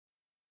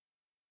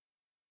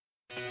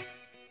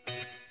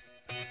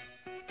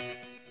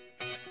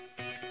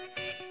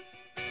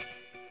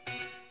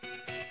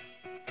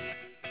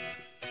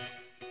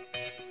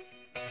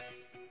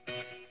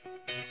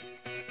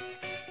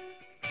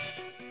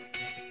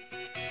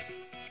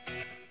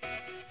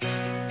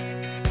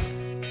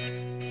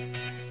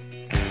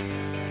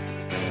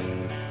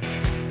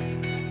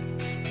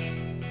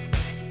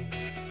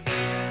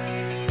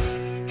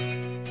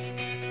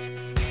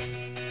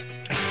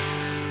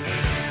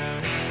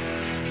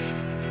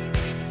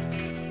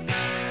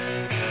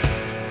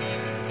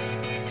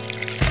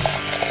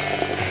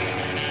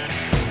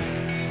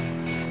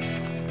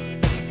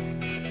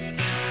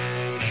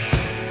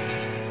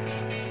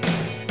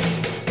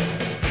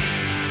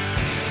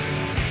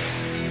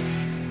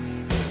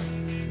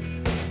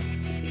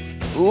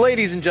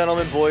Ladies and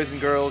gentlemen, boys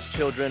and girls,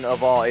 children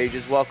of all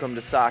ages, welcome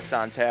to Sox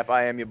on Tap.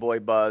 I am your boy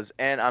Buzz,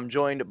 and I'm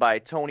joined by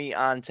Tony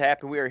on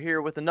Tap, and we are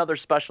here with another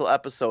special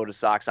episode of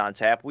Sox on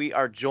Tap. We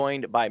are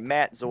joined by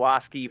Matt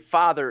Zawoski,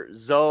 Father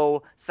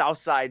Zoe,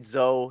 Southside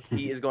Zoe.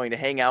 He is going to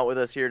hang out with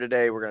us here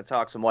today. We're going to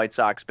talk some White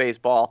Sox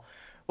baseball,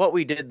 what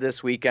we did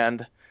this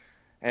weekend,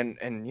 and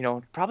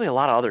probably a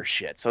lot of other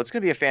shit. So it's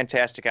going to be a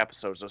fantastic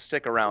episode, so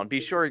stick around.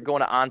 Be sure you're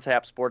going to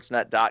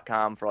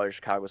ontapsportsnet.com for all your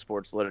Chicago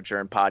sports literature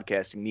and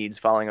podcasting needs.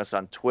 Following us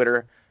on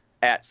Twitter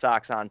at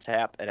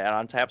SoxOnTap and at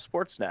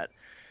OnTapSportsNet.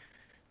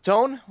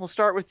 Tone, we'll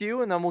start with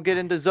you, and then we'll get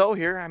into Zoe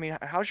here. I mean,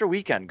 how's your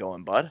weekend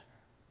going, bud?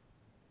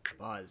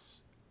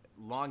 Buzz,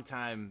 long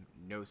time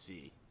no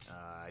see.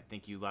 I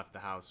think you left the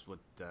house with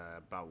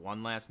about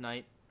 1 last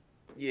night.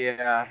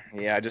 Yeah.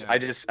 I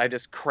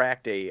just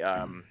cracked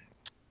a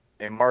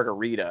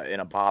margarita in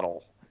a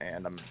bottle,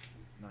 and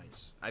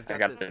Nice. I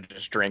got to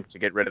just drink to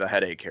get rid of the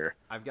headache here.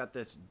 I've got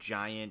this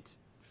giant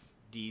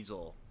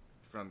diesel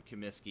from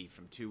Comiskey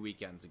from 2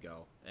 weekends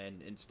ago,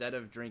 and instead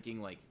of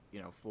drinking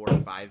 4 or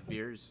 5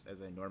 beers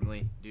as I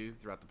normally do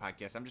throughout the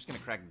podcast, I'm just gonna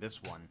crack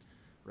this one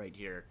right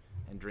here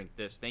and drink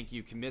this. Thank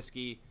you,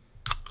 Comiskey.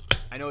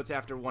 I know it's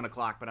after 1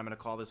 o'clock, but I'm gonna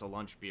call this a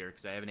lunch beer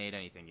because I haven't ate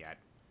anything yet.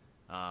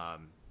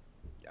 I'm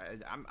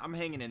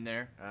hanging in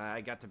there.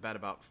 I got to bed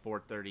about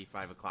 4:30,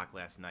 5 o'clock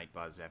last night,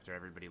 Buzz, after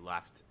everybody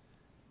left.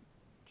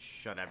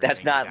 Shut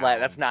everything down.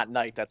 That's not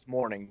night. That's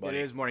morning, buddy.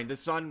 It is morning. The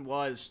sun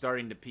was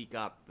starting to peak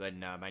up, and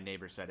my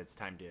neighbor said it's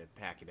time to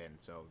pack it in,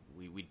 so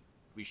we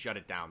shut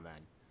it down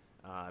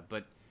then.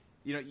 But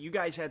you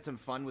guys had some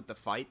fun with the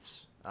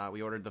fights.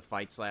 We ordered the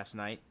fights last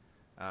night.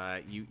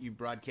 You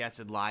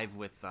broadcasted live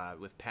with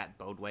Pat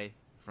Bodway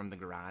from the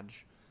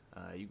garage.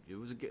 It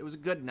was a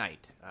good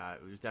night.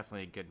 It was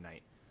definitely a good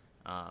night.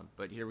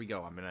 But here we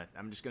go.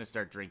 I'm just gonna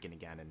start drinking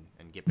again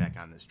and get back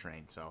on this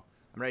train. So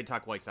I'm ready to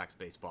talk White Sox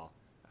baseball.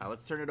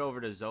 Let's turn it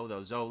over to Zoe,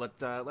 though. Zoe,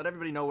 let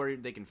everybody know where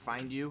they can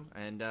find you,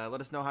 and let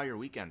us know how your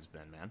weekend's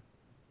been, man.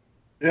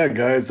 Yeah,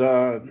 guys.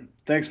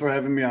 Thanks for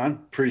having me on.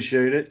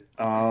 Appreciate it.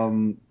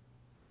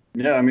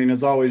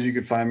 As always, you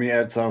can find me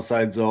at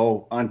Southside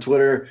Zoe on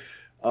Twitter.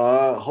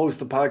 Host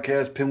the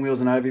podcast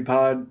Pinwheels and Ivy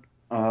Pod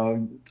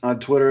on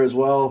Twitter as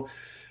well.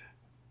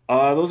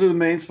 Those are the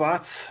main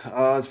spots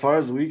as far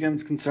as the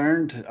weekend's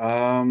concerned.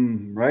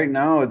 Right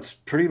now, it's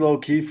pretty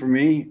low-key for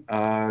me.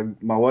 My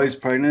wife's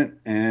pregnant,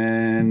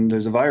 and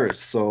there's a virus,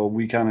 so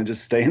we kind of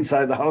just stay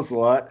inside the house a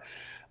lot.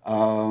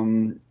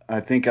 I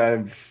think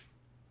I've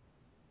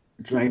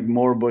drank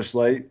more Busch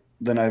Light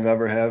than I've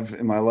ever have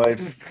in my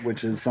life,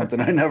 which is something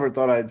I never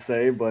thought I'd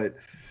say, but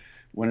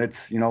when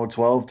it's,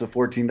 $12 to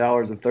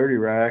 $14 a 30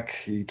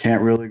 rack, you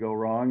can't really go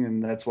wrong,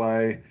 and that's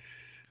why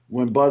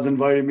when Buzz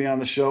invited me on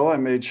the show, I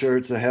made sure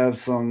to have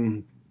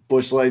some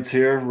Busch Lights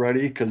here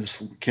ready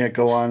because we can't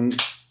go on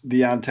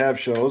the On Tap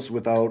shows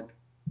without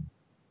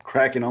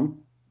cracking them,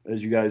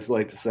 as you guys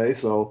like to say.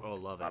 So,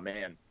 love it.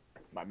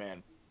 My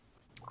man.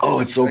 Oh,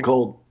 it's so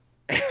cold.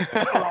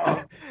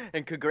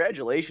 And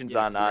congratulations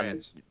on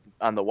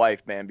the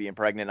wife, man, being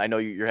pregnant. I know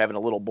you're having a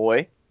little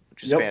boy,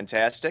 which is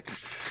fantastic.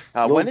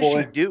 When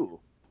is she due?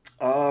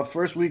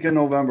 First week in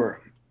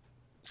November.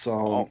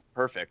 So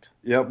perfect.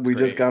 Yep, we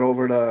just got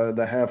over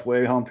the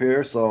halfway hump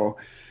here, so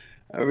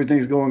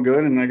everything's going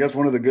good. And I guess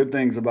one of the good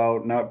things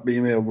about not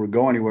being able to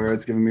go anywhere,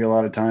 it's giving me a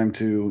lot of time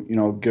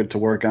to, get to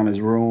work on his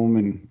room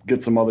and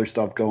get some other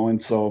stuff going.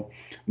 So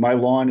my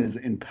lawn is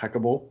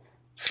impeccable.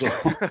 So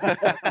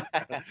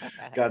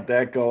got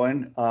that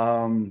going.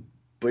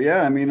 But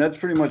yeah, that's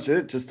pretty much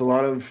it. Just a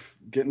lot of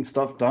getting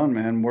stuff done,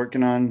 man.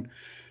 Working on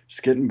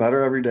just getting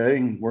better every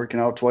day, working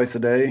out twice a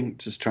day,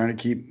 just trying to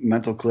keep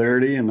mental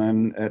clarity, and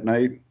then at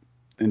night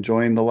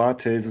enjoying the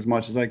lattes as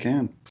much as I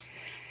can.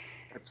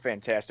 That's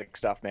fantastic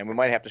stuff, man. We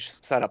might have to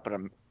set up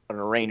an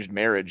arranged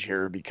marriage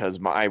here because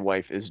my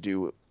wife is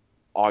due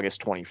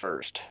August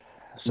 21st.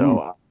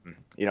 So,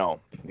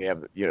 we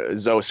have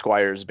Zoe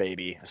Squire's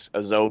baby,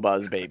 a Zoe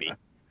Buzz baby.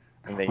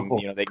 And they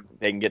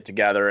can get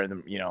together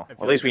and, at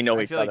least we know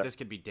each other. I feel like this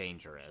could be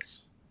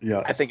dangerous.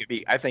 Yes. I think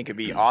it'd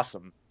be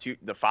awesome.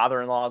 The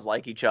father-in-laws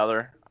like each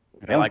other.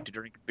 They like to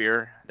drink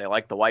beer. They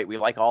like the white. We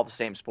like all the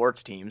same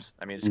sports teams.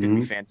 It's going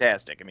to be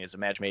fantastic. It's a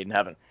match made in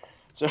heaven.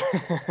 So,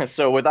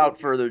 so without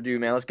further ado,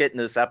 man, let's get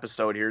into this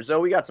episode here. So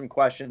we got some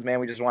questions, man.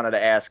 We just wanted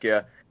to ask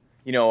you.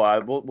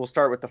 We'll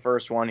start with the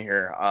first one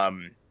here.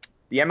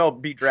 The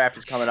MLB draft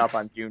is coming up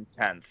on June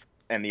 10th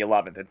and the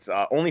 11th. It's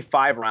only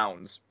 5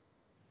 rounds,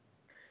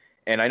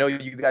 and I know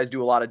you guys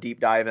do a lot of deep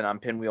diving on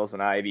Pinwheels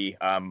and Ivy.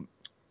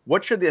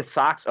 What should the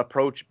Sox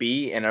approach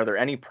be, and are there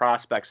any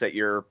prospects that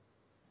you're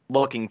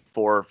looking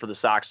for the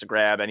Sox to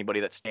grab?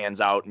 Anybody that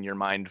stands out in your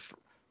mind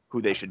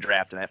who they should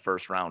draft in that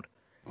first round?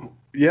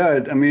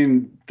 Yeah, I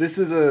mean, this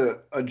is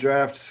a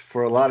draft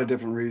for a lot of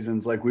different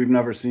reasons, like we've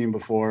never seen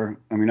before.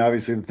 I mean,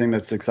 obviously the thing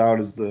that sticks out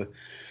is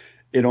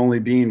it only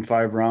being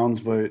 5 rounds,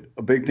 but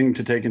a big thing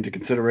to take into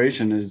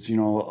consideration is, a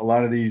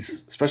lot of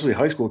these, especially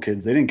high school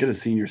kids, they didn't get a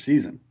senior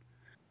season.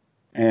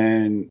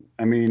 And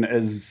I mean,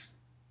 as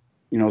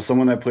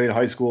someone that played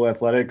high school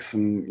athletics,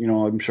 and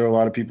I'm sure a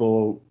lot of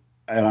people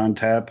at On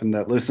Tap and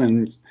that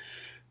listen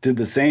did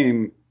the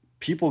same.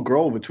 People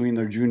grow between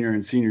their junior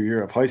and senior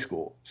year of high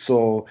school.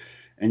 So,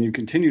 and you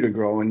continue to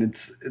grow, and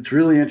it's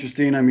really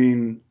interesting. I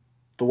mean,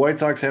 the White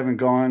Sox haven't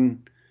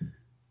gone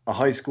a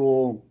high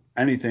school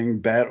anything,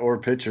 bat or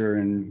pitcher,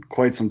 in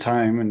quite some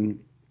time, and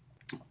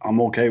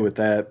I'm okay with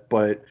that.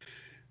 But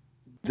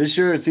this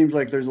year it seems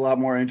like there's a lot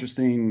more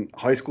interesting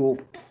high school.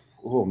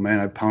 Oh man,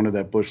 I pounded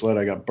that Busch Light.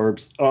 I got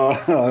burps.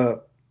 A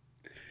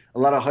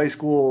lot of high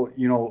school,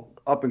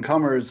 up and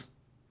comers.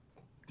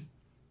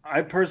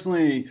 I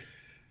personally,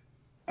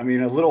 I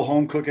mean, a little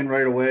home cooking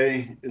right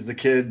away is the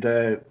kid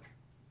that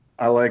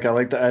I like. I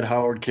like the Ed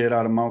Howard kid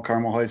out of Mount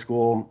Carmel High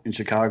School in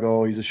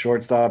Chicago. He's a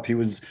shortstop. He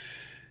was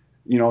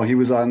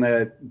on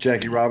that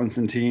Jackie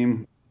Robinson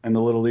team in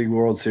the Little League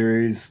World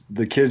Series.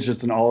 The kid's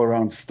just an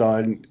all-around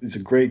stud. He's a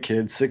great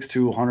kid,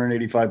 6'2",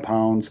 185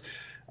 pounds.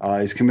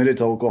 He's committed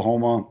to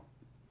Oklahoma.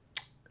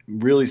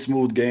 Really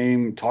smooth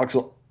game. Talks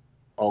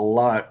a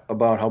lot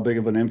about how big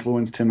of an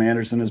influence Tim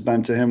Anderson has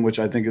been to him, which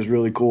I think is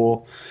really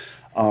cool.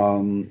 I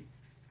think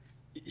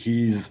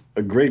he's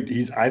a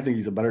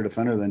better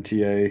defender than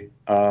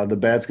TA. The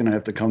bat's going to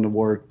have to come to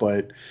work,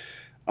 but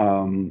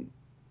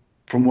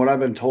from what I've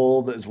been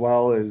told as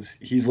well is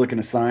he's looking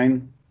to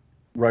sign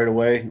right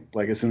away.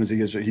 Like as soon as he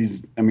gets,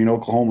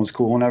 Oklahoma's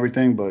cool and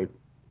everything, but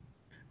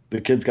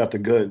the kid's got the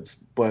goods.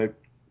 But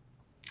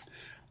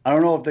I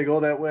don't know if they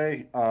go that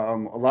way. A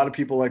lot of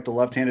people like the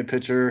left-handed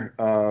pitcher,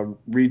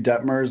 Reed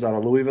Detmers out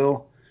of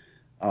Louisville.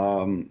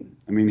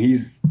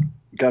 He's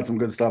got some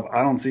good stuff.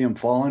 I don't see him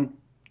falling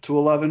to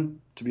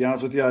 11. To be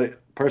honest with you, I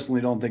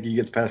personally don't think he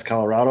gets past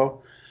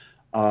Colorado.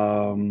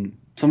 Some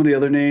of the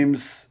other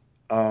names,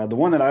 the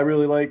one that I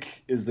really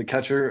like is the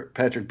catcher,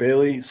 Patrick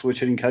Bailey,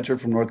 switch-hitting catcher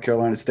from North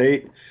Carolina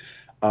State.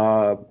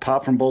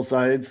 Pop from both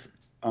sides.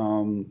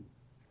 My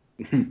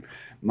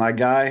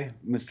guy,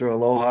 Mr.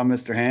 Aloha,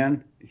 Mr.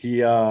 Han, he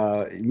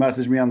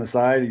messaged me on the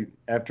side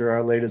after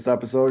our latest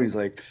episode. He's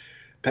like,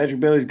 Patrick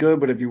Bailey's good,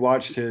 but if you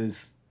watched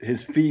his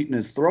feet and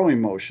his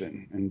throwing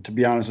motion, and to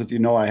be honest with you,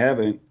 no, I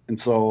haven't. And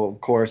so,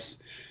 of course,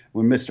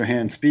 when Mr.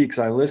 Hand speaks,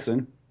 I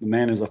listen. The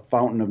man is a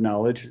fountain of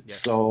knowledge.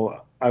 Yes.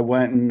 So I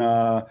went and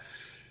I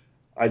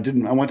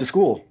went to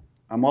school.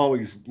 I'm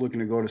always looking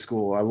to go to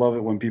school. I love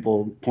it when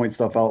people point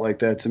stuff out like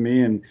that to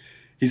me, and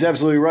he's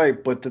absolutely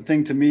right. But the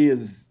thing to me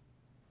is,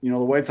 the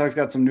White Sox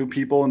got some new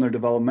people in their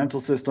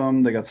developmental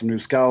system. They got some new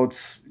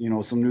scouts,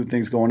 some new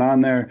things going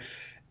on there.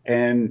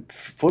 And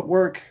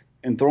footwork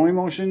and throwing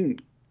motion,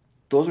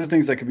 those are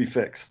things that could be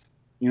fixed.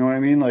 You know what I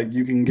mean? Like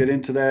you can get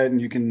into that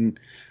and you can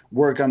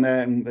work on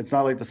that. And it's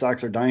not like the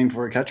Sox are dying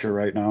for a catcher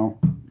right now.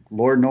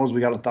 Lord knows we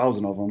got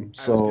 1,000 of them.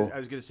 So I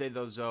was going to say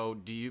though, Zoe,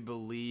 do you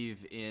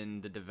believe in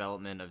the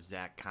development of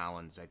Zach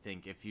Collins? I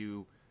think if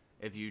you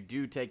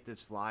do take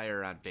this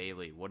flyer on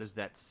Bailey, what does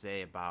that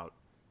say about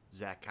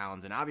Zach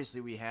Collins? And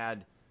obviously we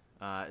had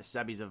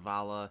Sebi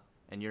Zavala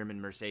and Yerman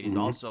Mercedes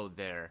also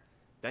there.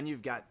 Then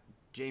you've got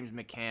James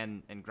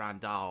McCann and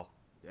Grandal.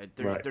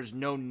 There's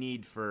no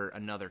need for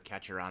another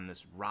catcher on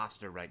this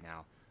roster right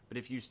now. But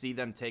if you see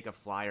them take a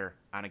flyer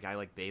on a guy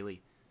like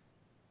Bailey,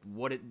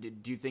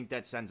 do you think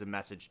that sends a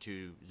message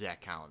to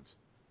Zach Collins?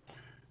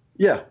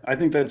 Yeah, I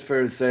think that's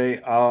fair to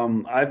say.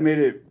 I've made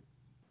it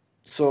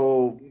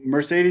so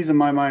Mercedes in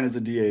my mind is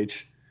a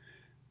DH.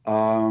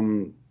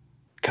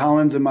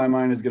 Collins in my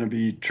mind is going to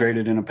be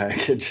traded in a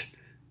package,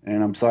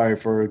 and I'm sorry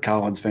for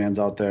Collins fans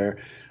out there.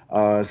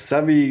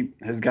 Sebi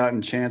has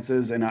gotten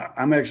chances, and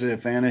I'm actually a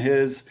fan of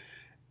his.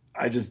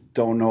 I just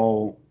don't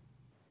know,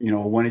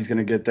 when he's going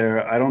to get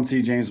there. I don't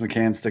see James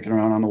McCann sticking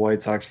around on the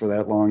White Sox for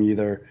that long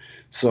either.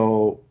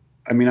 So,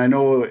 I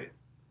know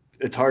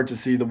it's hard to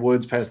see the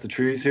woods past the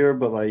trees here,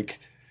 but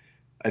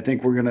I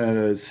think we're going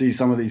to see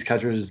some of these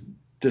catchers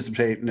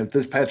dissipate. And if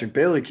this Patrick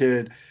Bailey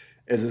kid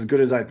is as good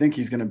as I think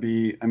he's going to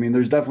be,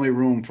 there's definitely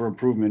room for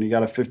improvement. He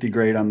got a 50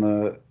 grade on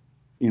the,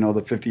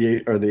 the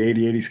 58 or the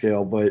 80-80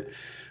 scale, but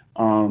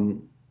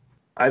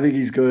I think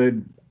he's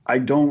good. I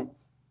don't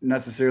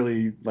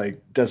necessarily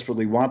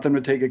desperately want them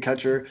to take a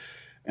catcher.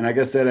 And I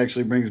guess that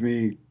actually brings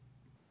me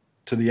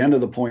to the end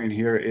of the point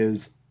here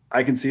is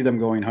I can see them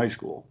going high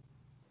school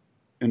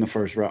in the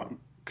first round.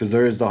 because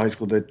there is the high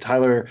school. The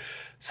Tyler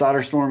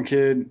Soderstrom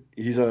kid,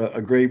 he's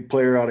a great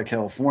player out of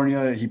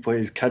California. He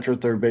plays catcher,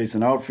 third base,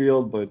 and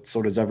outfield, but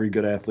so does every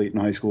good athlete in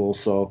high school.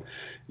 So,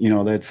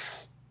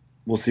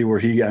 we'll see where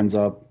he ends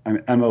up. I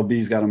mean,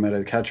 MLB's got him at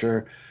a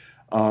catcher.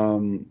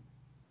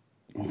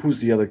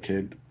 Who's the other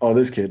kid? Oh,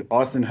 this kid,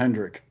 Austin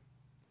Hendrick,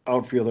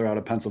 outfielder out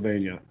of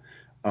Pennsylvania.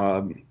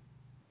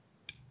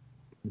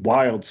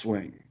 Wild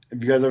swing.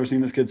 Have you guys ever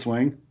seen this kid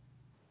swing?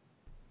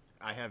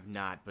 I have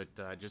not,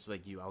 but just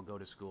like you, I'll go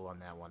to school on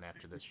that one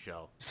after this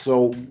show.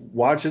 So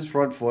watch his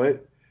front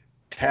foot,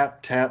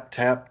 tap, tap,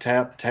 tap,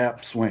 tap,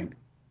 tap, swing.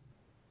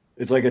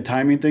 It's like a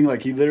timing thing.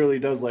 Like he literally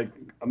does like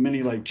a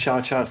mini like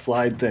cha-cha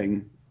slide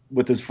thing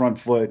with his front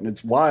foot, and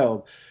it's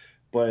wild.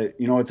 But,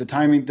 it's a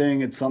timing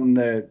thing. It's something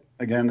that,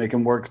 again, they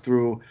can work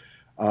through.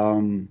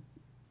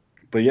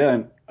 But,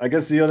 yeah, I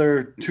guess the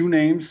other two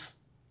names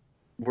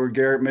were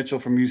Garrett Mitchell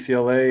from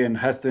UCLA and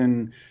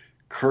Heston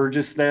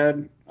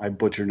Kyrgyzstad. I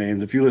butcher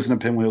names. If you listen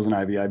to Pinwheels and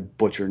Ivy, I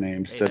butcher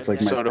names. Hey, That's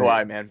like my so do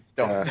I, man.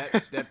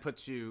 That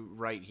puts you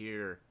right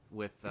here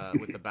with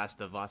the best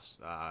of us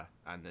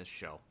on this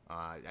show.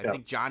 I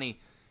think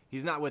Johnny,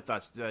 he's not with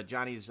us.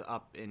 Johnny's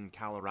up in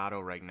Colorado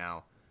right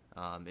now,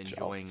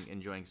 enjoying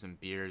some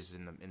beers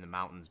in the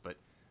mountains. But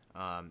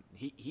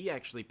he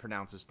actually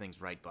pronounces things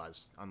right,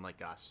 Buzz,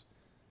 unlike us.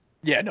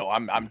 Yeah, no,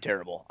 I'm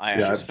terrible.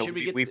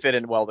 We fit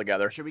in well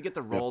together. Should we get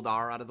the rolled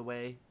R out of the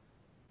way?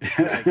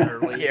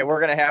 Yeah,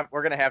 we're gonna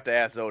have to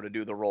ask Zoe to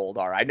do the rolled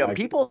R. I know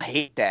people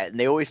hate that, and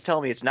they always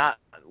tell me it's not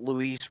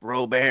Luis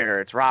Robert,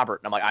 it's Robert.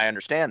 And I'm like, I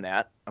understand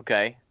that,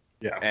 okay.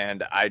 Yeah.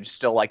 And I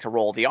still like to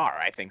roll the R.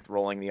 I think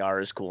rolling the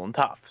R is cool and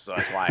tough, so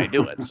that's why I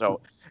do it.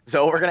 So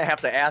we're gonna have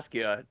to ask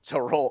you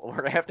to roll. We're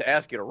gonna have to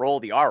ask you to roll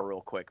the R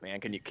real quick, man.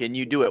 Can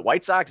you do it?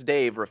 White Sox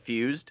Dave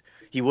refused.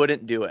 He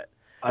wouldn't do it.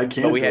 I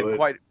can't.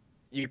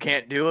 You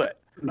can't do it.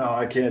 No,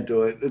 I can't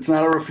do it. It's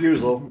not a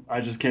refusal.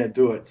 I just can't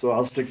do it. So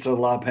I'll stick to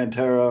La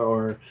Pantera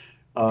or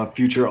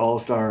future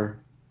All-Star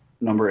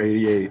number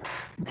 88.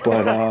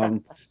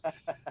 But,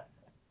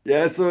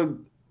 yeah, so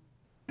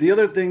the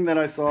other thing that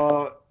I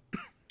saw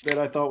that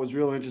I thought was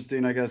real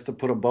interesting, I guess, to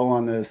put a bow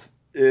on this,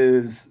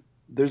 is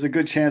there's a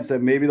good chance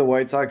that maybe the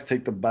White Sox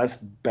take the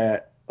best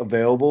bat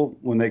available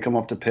when they come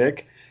up to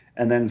pick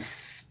and then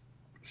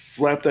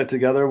slap that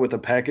together with a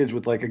package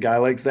with, like, a guy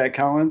like Zach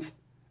Collins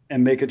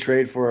and make a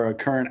trade for a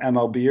current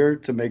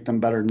MLBer to make them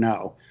better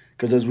now.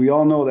 Because as we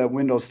all know, that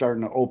window's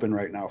starting to open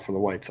right now for the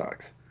White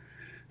Sox.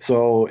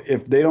 So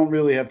if they don't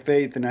really have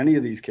faith in any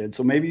of these kids,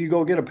 so maybe you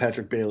go get a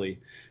Patrick Bailey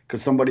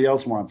because somebody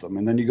else wants them,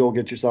 and then you go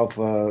get yourself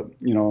a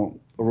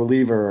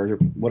reliever or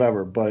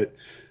whatever. But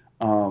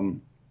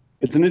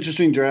it's an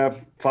interesting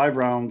draft, 5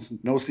 rounds,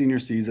 no senior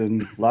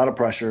season, a lot of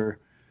pressure.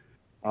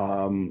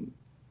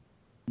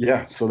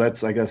 Yeah, so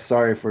that's, I guess,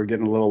 sorry for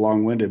getting a little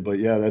long-winded, but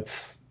yeah,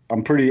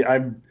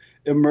 I've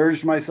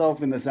immersed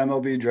myself in this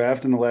MLB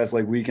draft in the last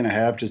week and a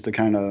half just to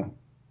kind of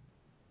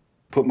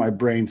put my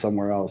brain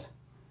somewhere else.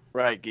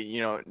 Right.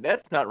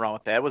 That's not wrong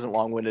with that. It wasn't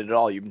long-winded at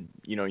all. You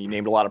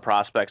named a lot of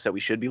prospects that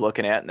we should be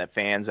looking at and that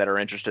fans that are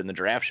interested in the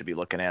draft should be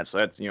looking at. So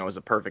that's, was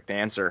a perfect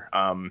answer.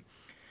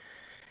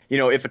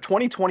 If a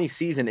 2020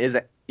 season is,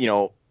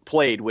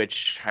 played,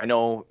 which I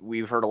know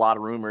we've heard a lot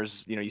of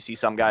rumors, you see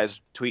some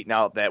guys tweeting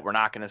out that we're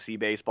not going to see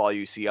baseball.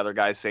 You see other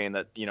guys saying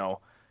that,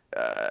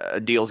 a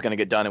deal is going to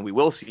get done and we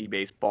will see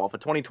baseball. If a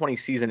 2020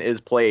 season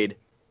is played,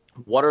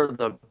 what are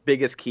the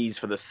biggest keys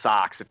for the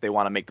Sox if they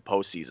want to make the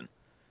postseason?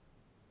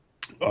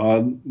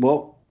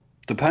 Well,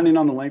 depending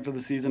on the length of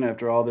the season,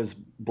 after all this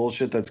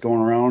bullshit that's going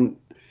around,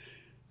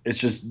 it's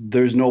just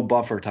there's no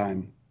buffer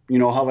time. You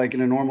know how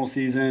in a normal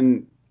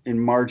season in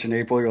March and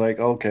April, you're like,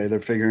 okay, they're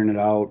figuring it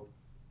out.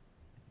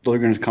 They're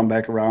going to come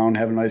back around,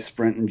 have a nice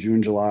sprint in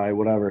June, July,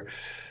 whatever.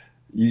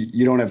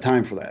 You don't have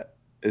time for that.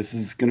 This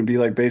is going to be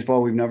like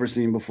baseball we've never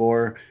seen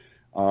before.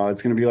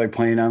 It's going to be like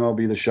playing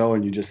MLB The Show,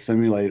 and you just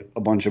simulate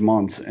a bunch of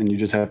months, and you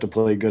just have to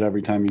play good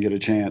every time you get a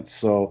chance.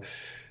 So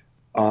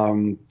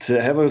to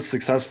have a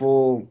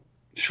successful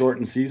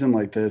shortened season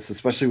like this,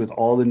 especially with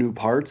all the new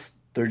parts,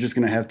 they're just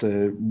going to have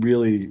to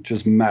really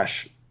just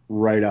mesh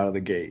right out of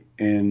the gate.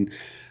 And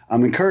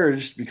I'm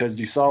encouraged because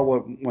you saw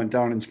what went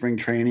down in spring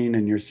training,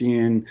 and you're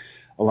seeing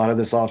a lot of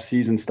this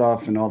off-season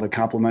stuff and all the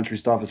complimentary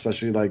stuff,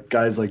 especially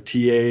guys like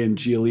TA and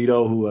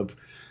Giolito who have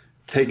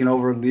taken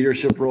over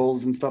leadership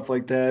roles and stuff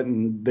like that.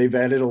 And they've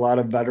added a lot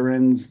of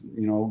veterans,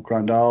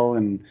 Grandal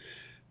and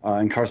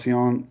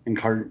Encarnacion and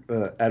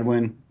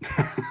Edwin.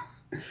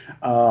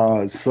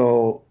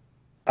 So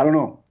I don't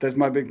know. That's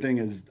my big thing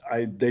is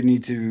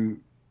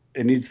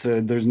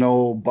there's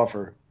no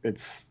buffer.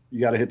 You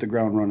got to hit the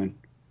ground running.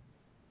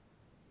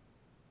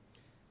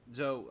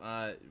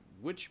 So,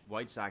 which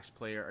White Sox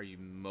player are you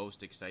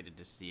most excited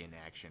to see in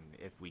action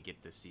if we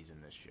get this season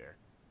this year,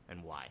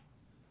 and why?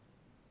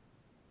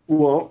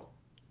 Well,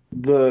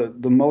 the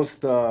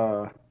most, you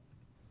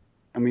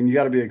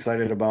got to be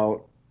excited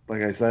about,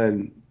 like I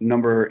said,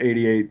 number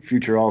 88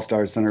 future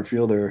All-Star center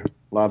fielder,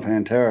 La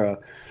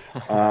Pantera.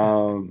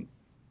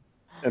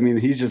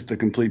 He's just the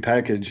complete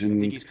package. And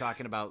I think he's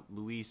talking about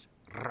Luis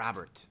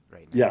Robert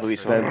right now. Yes,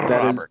 Luis that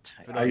Robert.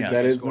 is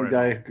that is the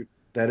guy.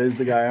 That is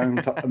the guy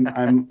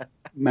I'm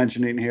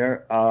mentioning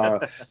here.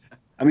 I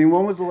mean,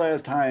 when was the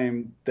last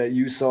time that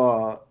you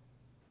saw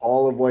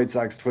all of White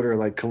Sox Twitter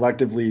like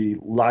collectively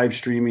live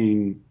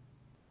streaming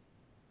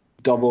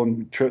double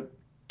and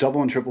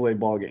triple A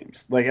ball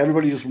games? Like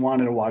everybody just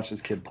wanted to watch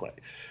this kid play.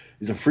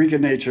 He's a freak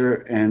of nature,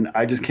 and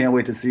I just can't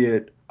wait to see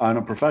it on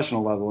a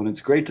professional level. And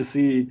it's great to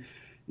see,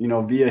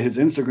 via his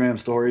Instagram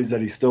stories that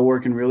he's still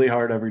working really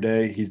hard every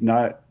day.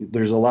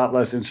 There's a lot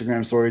less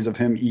Instagram stories of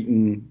him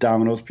eating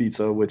Domino's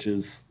pizza, which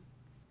is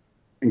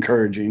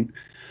encouraging.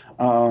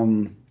 I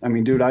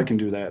mean, dude, I can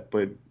do that,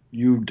 but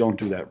you don't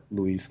do that,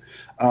 Luis.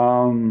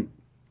 And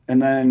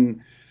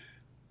then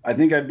I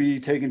think I'd be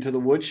taken to the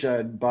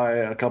woodshed by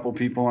a couple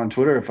people on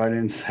Twitter if I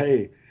didn't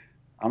say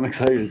I'm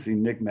excited to see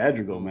Nick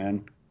Madrigal,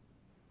 man.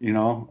 You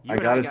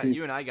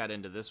and I got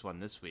into this one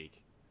this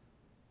week.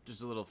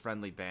 Just a little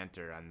friendly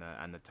banter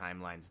on the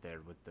timelines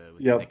there with the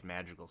Nick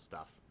Madrigal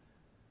stuff.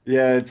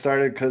 Yeah, it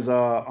started because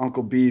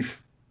Uncle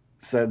Beef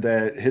said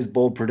that his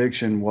bold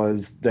prediction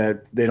was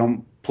that they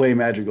don't play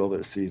Madrigal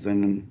this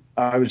season, and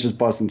I was just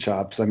busting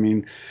chops. I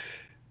mean,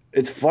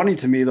 it's funny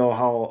to me though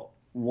how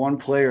one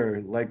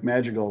player like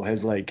Madrigal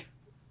has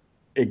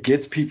it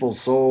gets people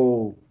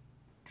so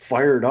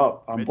fired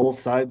up on both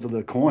sides of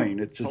the coin.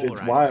 It's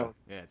wild.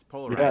 Yeah, it's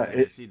polarizing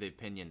to see the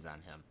opinions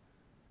on him.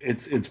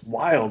 It's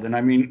wild, and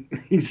I mean,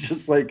 he's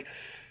just like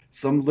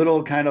some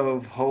little kind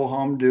of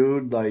ho-hum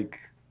dude.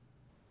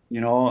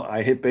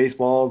 I hit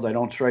baseballs, I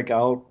don't strike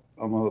out,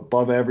 I'm a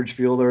above average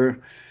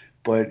fielder,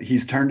 but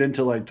he's turned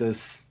into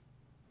this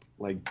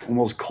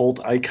almost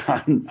cult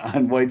icon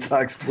on White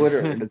Sox Twitter,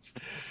 and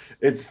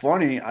it's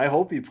funny. I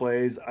hope he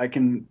plays.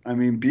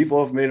 Beef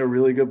Loaf made a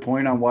really good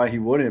point on why he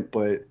wouldn't,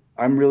 but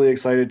I'm really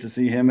excited to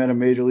see him at a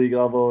major league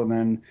level. And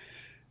then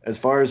as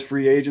far as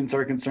free agents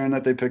are concerned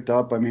that they picked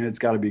up, I mean, it's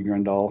got to be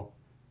Grandal.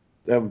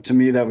 To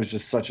me, that was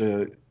just such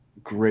a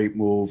great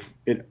move.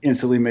 It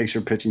instantly makes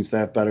your pitching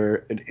staff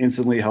better. It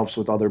instantly helps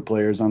with other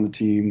players on the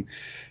team.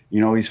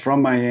 He's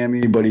from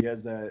Miami, but he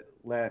has that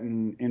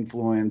Latin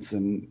influence,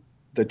 and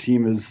the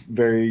team is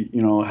very,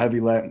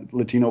 heavy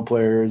Latino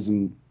players.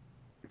 And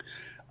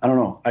I don't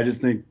know. I just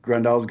think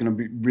Grandal is going to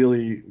be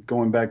really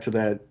going back to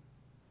that.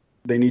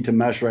 They need to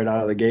mesh right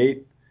out of the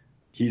gate.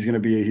 He's going to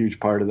be a huge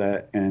part of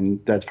that,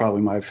 and that's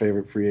probably my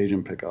favorite free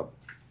agent pickup.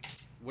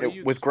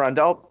 With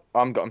Grandal,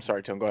 I'm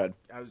sorry, Tim. Go ahead.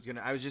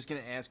 I was just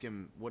gonna ask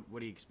him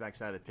what he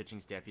expects out of the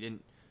pitching staff. He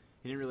didn't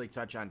really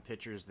touch on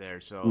pitchers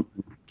there, so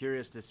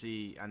curious to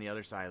see on the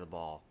other side of the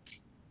ball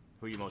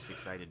who you're most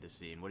excited to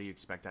see, and what do you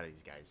expect out of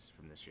these guys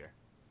from this year?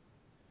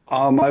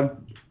 I've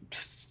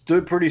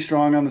stood pretty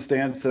strong on the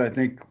stance that I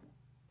think.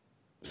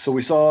 So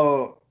we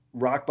saw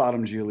rock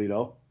bottom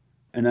Giolito,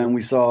 and then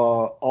we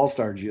saw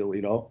all-star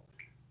Giolito.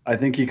 I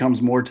think he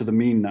comes more to the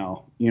mean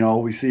now.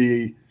 We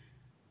see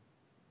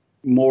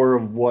more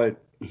of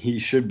what he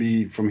should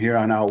be from here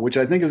on out, which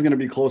I think is going to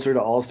be closer to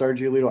all-star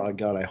Giolito. Oh,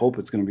 God, I hope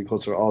it's going to be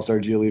closer to all-star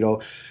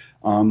Giolito.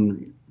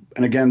 And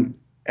again,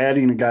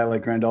 adding a guy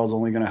like Grandal is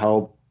only going to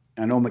help.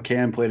 I know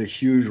McCann played a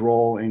huge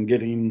role in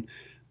getting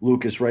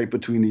Lucas right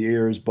between the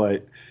ears,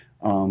 but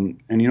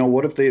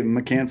what if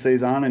McCann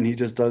stays on and he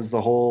just does the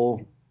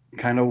whole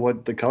kind of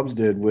what the Cubs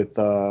did with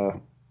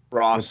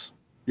Ross?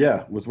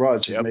 With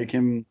Ross, just make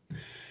him.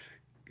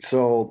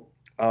 So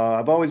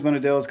I've always been a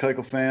Dallas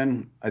Keuchel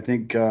fan. I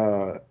think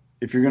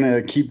if you're going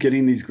to keep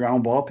getting these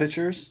ground ball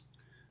pitchers,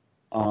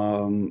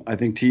 I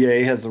think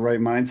TA has the right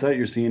mindset.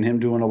 You're seeing him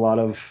doing a lot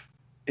of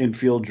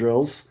infield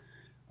drills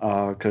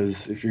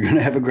because if you're going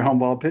to have a ground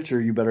ball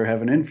pitcher, you better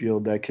have an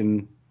infield that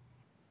can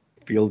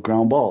field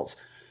ground balls.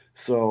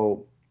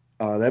 So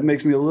that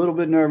makes me a little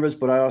bit nervous,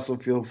 but I also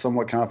feel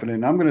somewhat confident.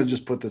 And I'm going to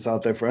just put this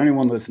out there for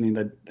anyone listening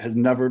that has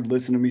never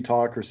listened to me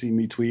talk or seen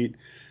me tweet.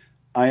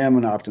 I am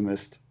an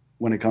optimist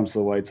when it comes to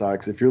the White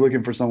Sox. If you're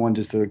looking for someone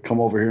just to come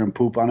over here and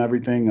poop on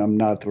everything, I'm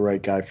not the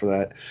right guy for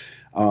that.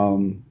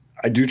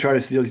 I do try to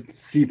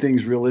see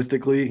things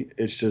realistically.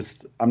 It's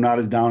just I'm not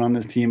as down on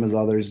this team as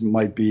others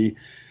might be.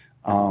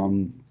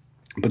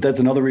 But that's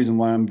another reason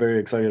why I'm very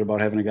excited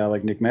about having a guy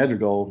like Nick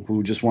Madrigal,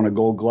 who just won a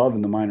Gold Glove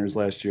in the minors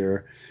last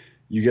year.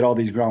 You get all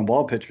these ground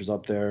ball pitchers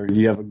up there.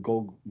 You have a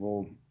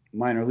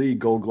minor league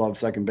Gold Glove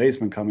second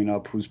baseman coming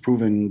up who's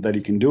proven that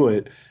he can do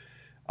it.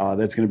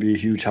 That's going to be a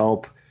huge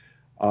help.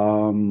 Where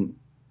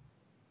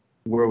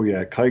are we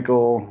at?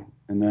 Keuchel,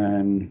 and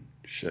then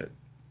shit.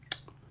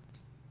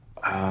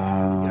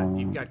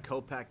 You've got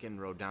Kopech and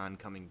Rodon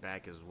coming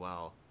back as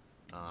well.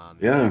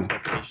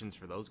 Expectations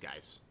for those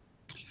guys,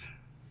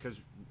 because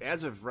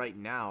as of right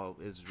now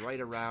is right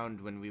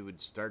around when we would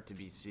start to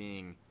be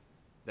seeing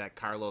that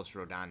Carlos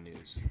Rodon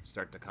news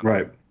start to come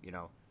right.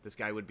 Up. This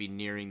guy would be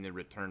nearing the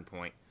return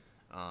point.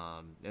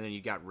 And then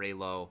you got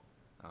Raylo.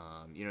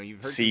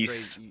 You've heard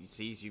Cease.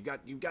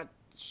 You've got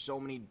so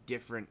many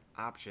different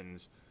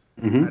options.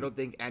 Mm-hmm. I don't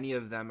think any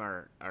of them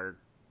are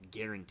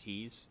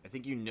guarantees. I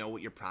think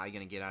what you're probably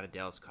going to get out of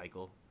Dallas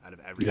Keuchel, out of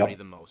everybody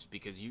the most,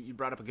 because you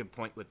brought up a good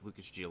point with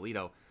Lucas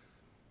Giolito.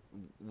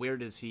 Where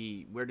does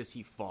he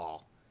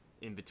fall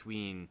in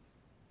between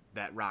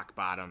that rock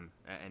bottom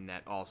and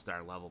that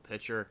all-star level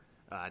pitcher.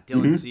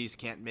 Dylan Cease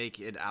can't make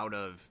it out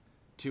of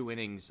 2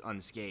 innings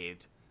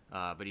unscathed,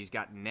 but he's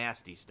got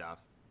nasty stuff.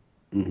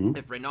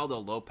 If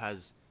Reynaldo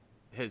Lopez,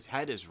 his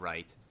head is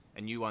right,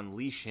 and you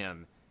unleash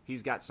him,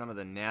 he's got some of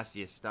the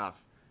nastiest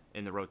stuff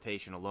in the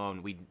rotation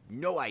alone. We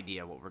no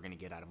idea what we're going to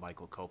get out of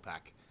Michael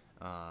Kopech.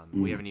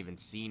 We haven't even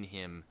seen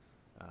him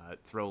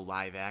throw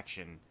live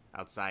action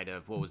outside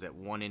of,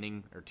 1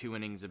 inning or 2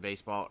 innings of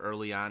baseball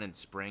early on in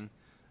spring.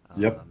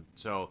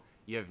 So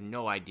you have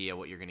no idea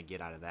what you're going to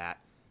get out of that.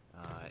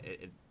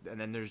 And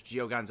then there's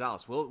Gio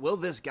Gonzalez. Will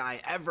this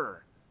guy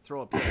ever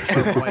throw a pitch in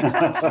the White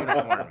Sox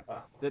uniform?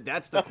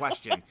 That's the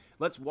question.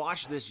 Let's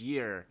wash this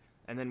year,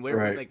 and then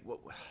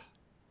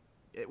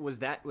was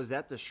that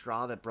the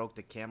straw that broke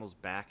the camel's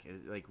back?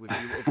 Like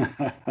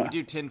if we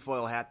do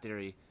tinfoil hat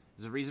theory,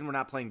 the reason we're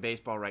not playing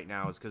baseball right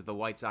now is because the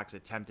White Sox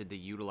attempted to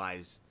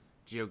utilize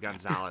Gio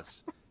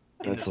Gonzalez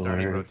in the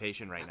starting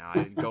rotation right now.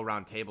 I'd go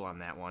round table on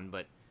that one,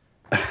 but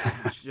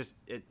it's just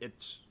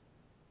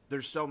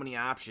there's so many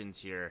options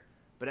here,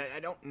 but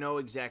I don't know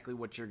exactly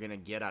what you're gonna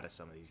get out of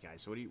some of these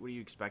guys. So what are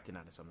you expecting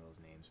out of some of those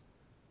names?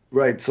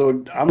 Right.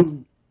 So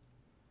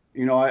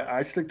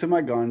I stick to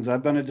my guns.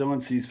 I've been a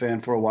Dylan Cease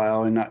fan for a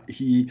while, and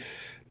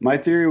my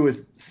theory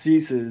with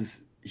Cease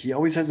is he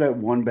always has that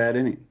one bad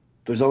inning.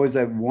 There's always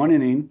that one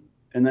inning,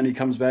 and then he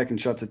comes back and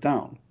shuts it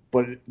down.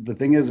 But the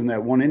thing is, in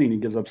that one inning, he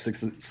gives up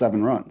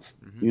 6-7 runs.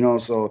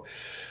 So,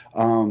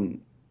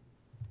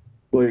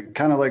 but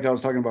kind of like I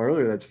was talking about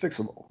earlier, that's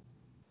fixable.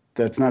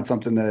 That's not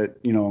something that,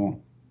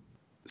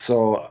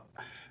 so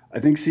I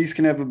think Cease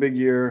can have a big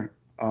year.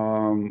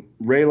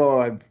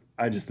 Raylo,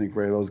 I just think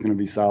Raylo is going to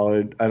be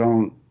solid.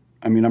 I'm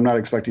not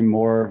expecting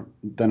more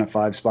than a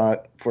 5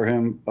 spot for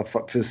him, a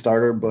 5th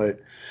starter, but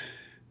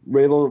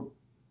Raylo,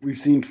 we've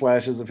seen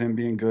flashes of him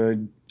being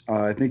good.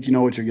 I think you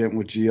know what you're getting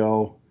with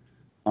Gio.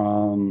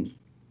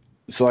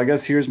 So I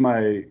guess here's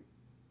my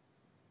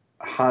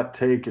hot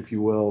take, if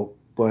you will.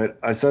 But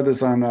I said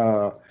this on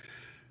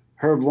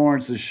Herb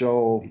Lawrence's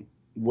show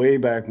way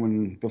back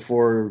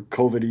before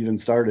COVID even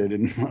started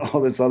and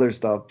all this other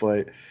stuff.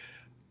 But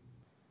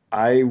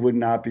I would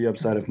not be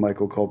upset if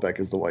Michael Kopech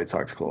is the White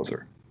Sox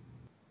closer.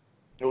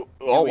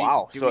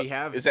 Wow! Do we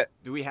have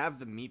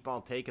the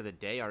meatball take of the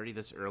day already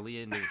this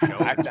early in the show?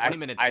 20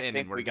 minutes in,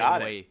 and we're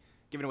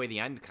giving away the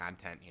end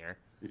content here.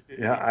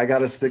 Yeah, I got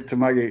to stick to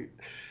my.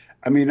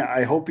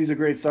 I hope he's a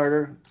great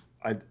starter.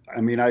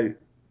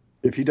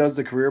 If he does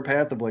the career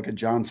path of like a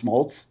John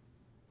Smoltz,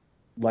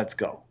 let's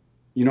go.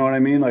 You know what I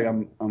mean? Like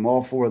I'm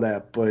all for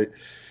that, but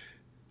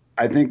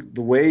I think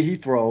the way he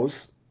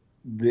throws,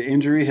 the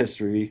injury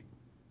history,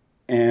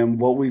 and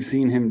what we've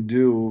seen him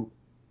do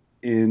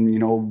in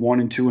 1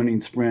 and 2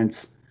 inning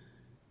sprints,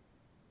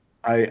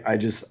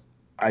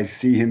 I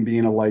see him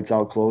being a lights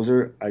out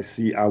closer.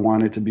 I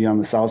want it to be on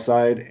the south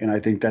side, and I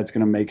think that's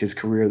going to make his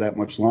career that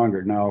much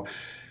longer. Now,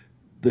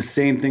 the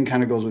same thing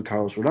kind of goes with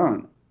Carlos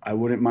Rodon. I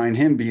wouldn't mind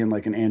him being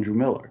like an Andrew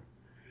Miller.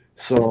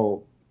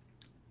 So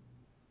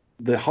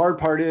the hard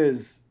part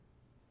is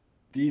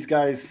these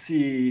guys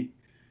see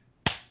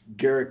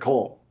Garrett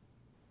Cole,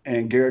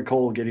 and Garrett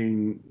Cole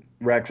getting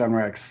racks on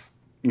racks.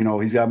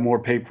 He's got more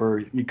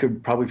paper. He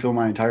could probably fill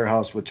my entire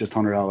house with just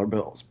 $100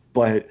 bills.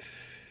 But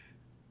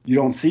you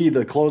don't see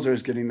the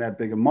closers getting that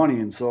big of money.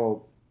 And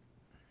so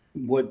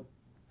what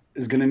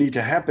is going to need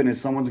to happen is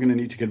someone's going to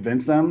need to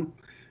convince them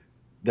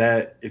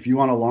that if you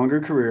want a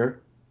longer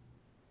career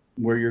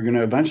where you're going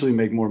to eventually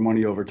make more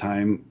money over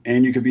time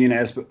and you could be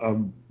a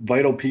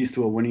vital piece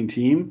to a winning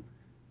team,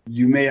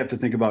 you may have to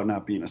think about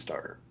not being a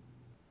starter.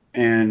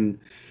 And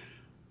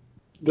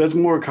that's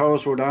more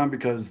Carlos Rodon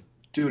because,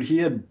 dude, he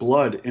had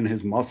blood in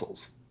his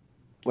muscles.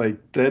 Like,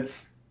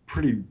 that's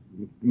pretty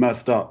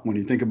messed up when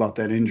you think about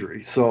that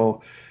injury.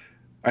 So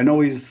I know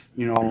he's,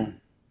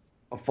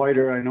 a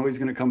fighter. I know he's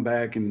going to come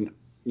back, and,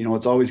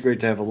 it's always great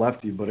to have a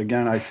lefty. But,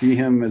 again, I see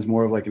him as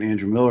more of like an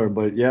Andrew Miller.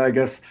 But, yeah, I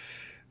guess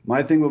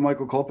my thing with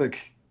Michael Kopech,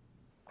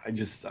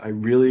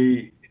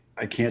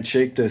 I can't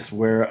shake this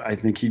where I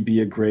think he'd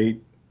be a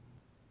great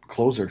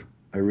closer.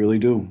 I really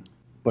do.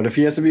 But if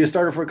he has to be a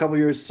starter for a couple of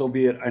years, so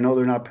be it. I know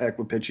they're not packed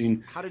with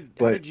pitching. How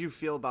did you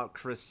feel about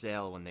Chris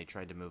Sale when they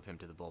tried to move him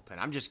to the bullpen?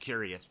 I'm just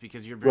curious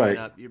because you're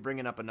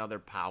bringing up another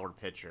power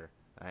pitcher.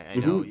 I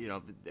know,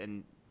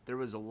 and there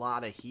was a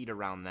lot of heat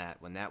around that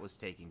when that was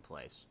taking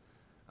place.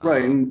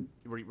 Right. And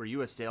were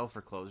you a Sale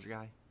for closer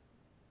guy?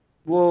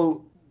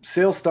 Well,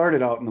 Sale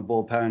started out in the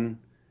bullpen,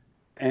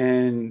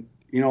 and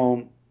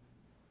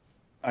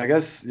I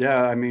guess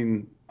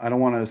I don't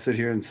want to sit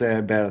here and say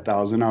I bat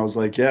 1,000. I was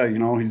like, yeah,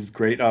 he's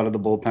great out of the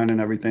bullpen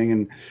and everything.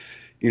 And,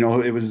 we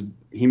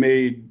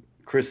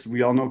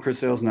all know Chris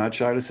Sale's not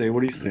shy to say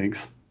what he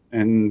thinks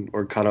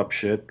or cut up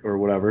shit or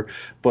whatever.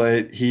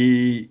 But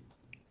he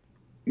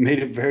made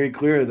it very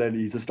clear that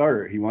he's a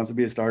starter. He wants to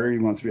be a starter.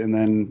 And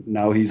then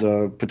now he's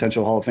a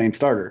potential Hall of Fame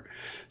starter.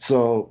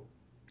 So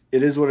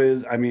it is what it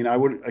is. I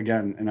would,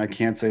 again, and I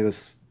can't say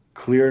this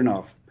clear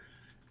enough,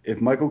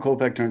 if Michael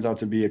Kopech turns out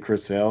to be a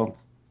Chris Sale,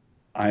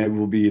 I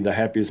will be the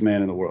happiest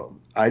man in the world.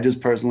 I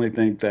just personally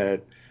think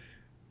that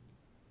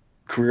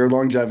career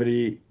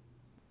longevity,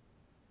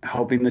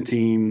 helping the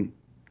team.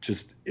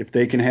 Just if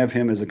they can have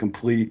him as a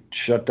complete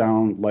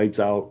shutdown, lights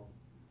out,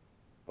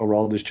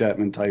 Aroldis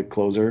Chapman type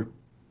closer,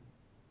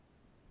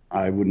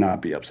 I would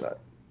not be upset.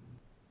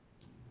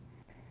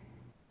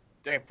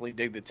 Definitely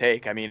dig the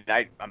take. I mean,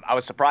 I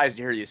was surprised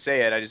to hear you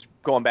say it. I just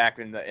going back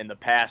in the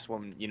past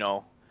when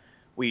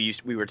we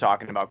were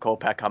talking about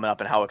Kopech coming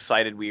up and how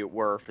excited we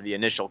were for the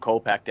initial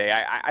Kopech day.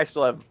 I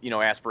still have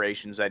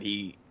aspirations that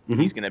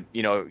he's gonna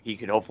he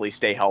could hopefully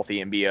stay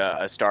healthy and be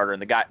a starter.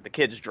 And the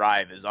kid's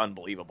drive is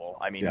unbelievable.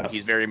 I mean, Yes.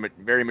 he's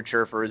very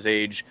mature for his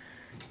age.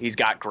 He's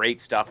got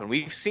great stuff, and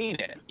we've seen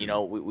it.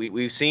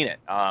 We've seen it.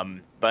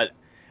 But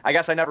I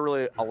guess I never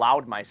really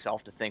allowed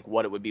myself to think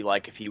what it would be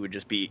like if he would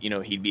just be,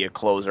 he'd be a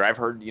closer. I've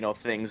heard,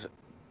 things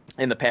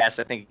in the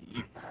past. I think,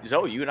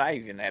 Zoe, you and I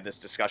even had this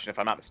discussion, if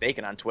I'm not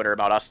mistaken, on Twitter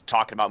about us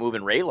talking about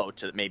moving Raylo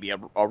to maybe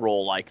a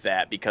role like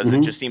that, because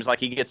it just seems like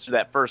he gets to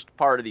that first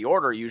part of the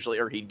order usually,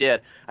 or he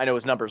did. I know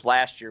his numbers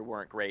last year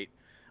weren't great,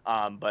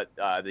 but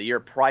the year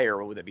prior,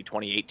 what would it be,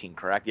 2018,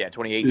 correct? Yeah,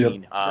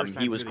 2018. Yep.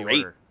 He was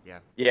great. Order.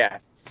 Yeah.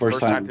 First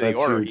time to the that's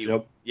order. huge.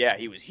 Yep. Yeah,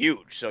 he was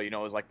huge. So, it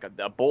was like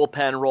a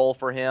bullpen role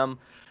for him,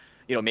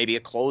 maybe a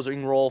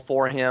closing role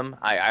for him.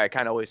 I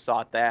kind of always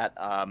thought that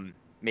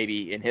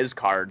maybe in his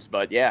cards.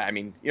 But, yeah, I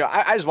mean,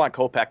 I just want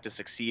Kopech to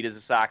succeed as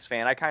a Sox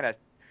fan. I kind of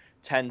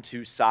tend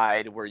to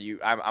side where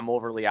I'm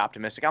overly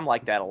optimistic. I'm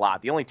like that a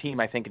lot. The only team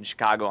I think in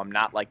Chicago I'm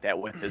not like that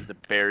with is the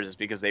Bears, is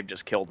because they've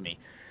just killed me.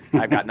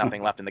 I've got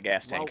nothing left in the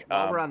gas tank.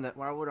 While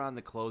we're on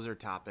the closer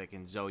topic,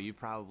 and Zoe, you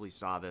probably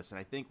saw this, and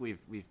I think we've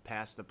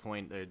passed the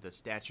point, the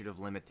statute of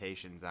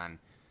limitations on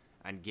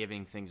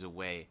giving things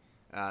away.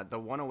 The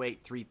 108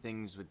 Three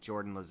Things with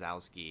Jordan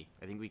Lazowski.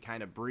 I think we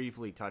kind of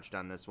briefly touched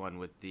on this one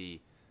with the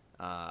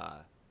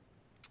I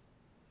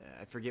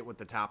forget what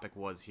the topic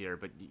was here,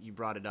 but you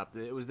brought it up.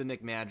 It was the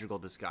Nick Madrigal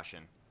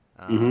discussion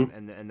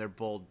and their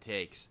bold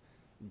takes.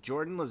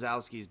 Jordan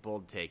Lazowski's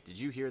bold take. Did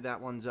you hear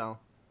that one, Zoe?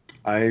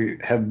 I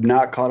have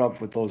not caught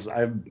up with those.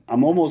 I'm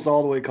almost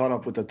all the way caught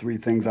up with the Three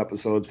Things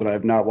episodes, but I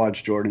have not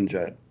watched Jordan's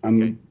yet.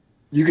 Okay.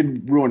 You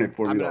can ruin it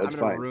for me, though. It's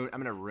fine. I'm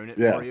going to ruin it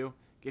for you.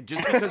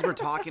 Just because we're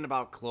talking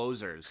about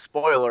closers.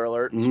 Spoiler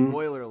alert.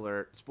 Spoiler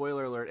alert.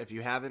 Spoiler alert. If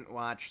you haven't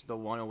watched the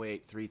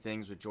 108 Three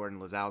Things with Jordan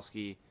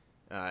Lazowski,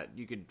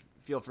 you could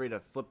feel free to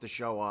flip the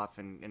show off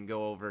and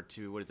go over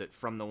to,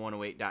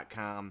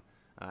 fromthe108.com.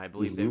 I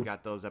believe they've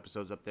got those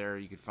episodes up there.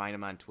 You could find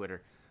them on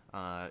Twitter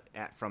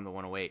at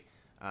FromThe108.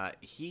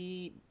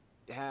 He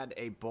had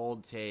a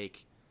bold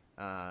take,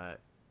 and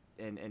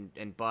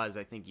Buzz,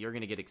 I think you're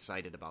going to get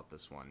excited about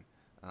this one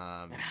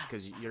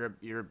because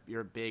you're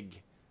a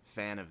big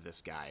fan of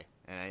this guy,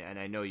 and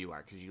I know you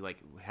are because you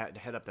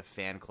head up the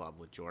fan club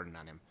with Jordan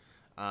on him.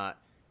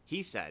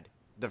 He said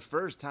the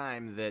first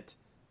time that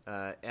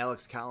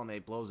Alex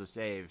Colomé blows a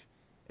save,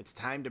 it's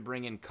time to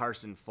bring in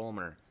Carson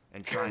Fulmer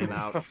and try him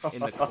out in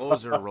the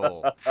closer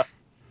role.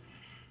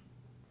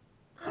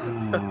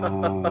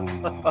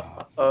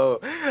 Oh,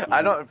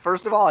 I don't.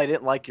 First of all, I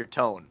didn't like your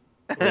tone.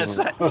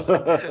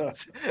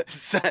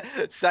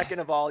 Second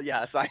of all,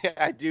 yes,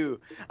 I do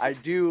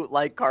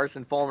like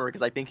Carson Fulmer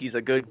because I think he's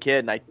a good kid,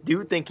 and I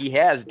do think he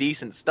has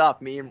decent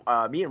stuff. Me and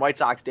White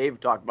Sox Dave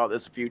talked about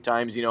this a few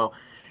times.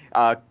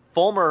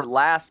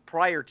 Fulmer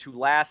prior to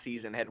last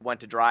season had went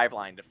to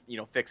Driveline to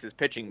fix his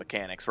pitching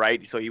mechanics,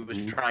 right? So he was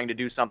trying to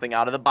do something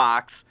out of the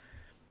box,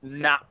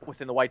 not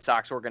within the White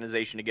Sox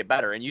organization, to get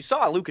better. And you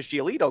saw Lucas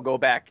Giolito go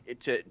back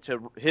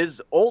to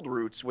his old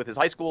roots with his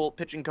high school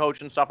pitching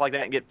coach and stuff like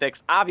that and get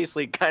fixed.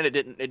 Obviously, it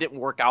didn't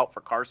work out for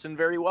Carson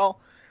very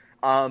well.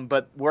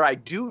 But where I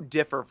do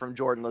differ from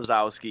Jordan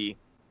Lazowski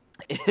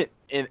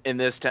in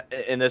this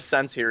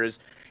sense here is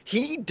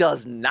he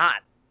does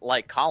not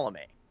like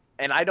Colomé,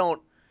 and I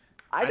don't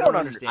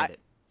understand it.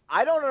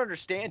 I don't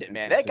understand it,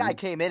 man. That guy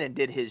came in and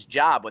did his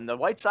job when the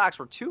White Sox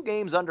were 2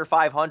 games under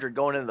 500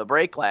 going into the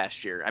break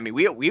last year. I mean,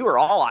 we were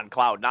all on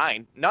cloud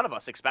nine. None of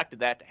us expected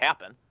that to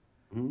happen.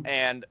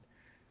 And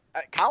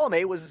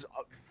Colomé was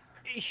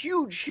a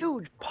huge,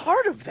 huge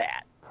part of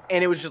that.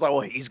 And it was just like, well,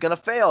 he's gonna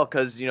fail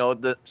because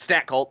the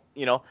stat cult.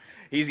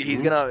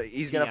 He's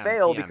gonna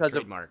fail because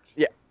trademarked.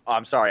 Yeah. Oh,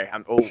 I'm sorry.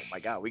 Oh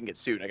my God, we can get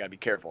sued. I gotta be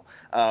careful.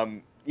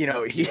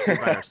 He's sued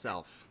by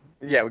ourselves.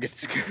 Yeah, we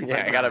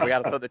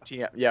gotta put the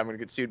team. Yeah, I'm gonna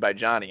get sued by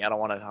Johnny. I don't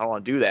want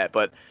to do that.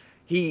 But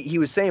he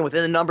was saying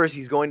within the numbers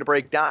he's going to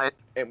break down,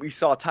 and we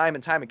saw time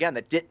and time again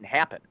that didn't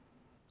happen.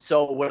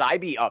 So would I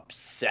be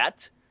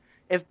upset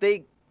if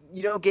they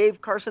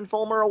gave Carson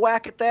Fulmer a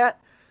whack at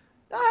that?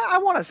 I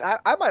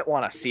might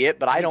want to see it,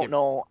 but I don't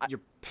know.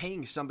 You're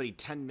paying somebody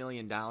 $10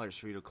 million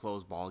for you to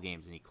close ball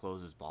games, and he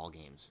closes ball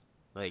games.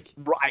 Like,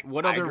 right?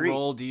 What other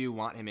role do you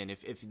want him in?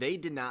 If they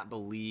did not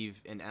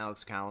believe in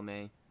Alex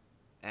Colomé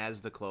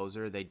as the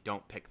closer, they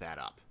don't pick that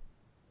up.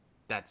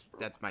 That's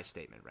my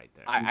statement right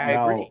there. I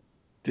agree.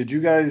 Did you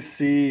guys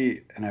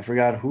see, and I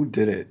forgot who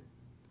did it,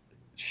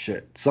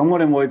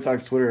 someone in White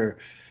Sox Twitter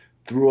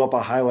threw up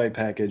a highlight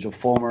package of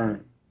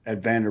Fulmer at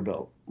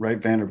Vanderbilt, right?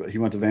 Vanderbilt. He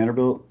went to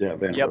Vanderbilt? Yeah,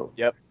 Vanderbilt.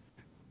 Yep.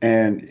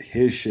 And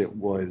his shit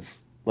was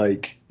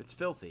like... It's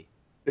filthy.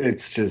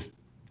 it's just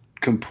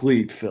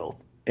complete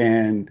filth.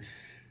 And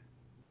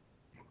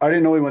I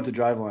didn't know he went to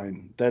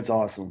Driveline. That's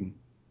awesome.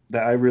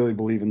 That I really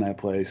believe in that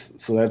place,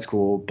 so that's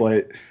cool.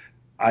 But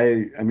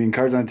I mean,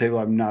 cards on the table.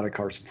 I'm not a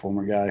Carson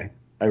Fulmer guy.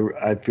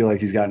 I feel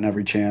like he's gotten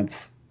every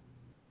chance.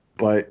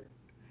 But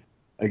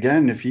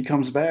again, if he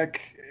comes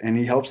back and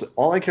he helps,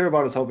 all I care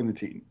about is helping the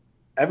team.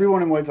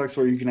 Everyone in White Sox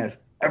Twitter, you can ask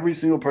every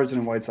single person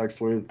in White Sox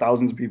Twitter,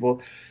 thousands of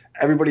people.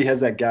 Everybody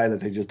has that guy that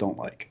they just don't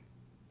like.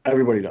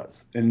 Everybody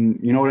does, and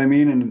you know what I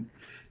mean. And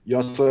you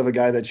also have a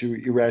guy that you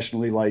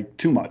irrationally like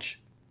too much.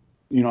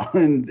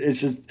 And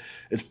it's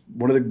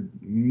one of the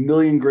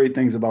million great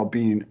things about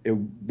being a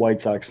White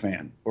Sox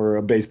fan or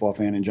a baseball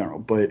fan in general.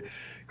 But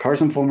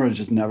Carson Fulmer has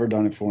just never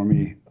done it for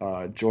me.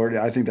 Jordan,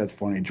 I think that's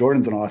funny.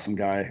 Jordan's an awesome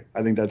guy.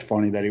 I think that's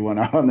funny that he went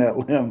out on that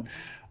limb.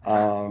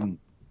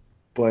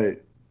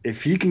 But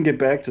if he can get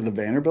back to the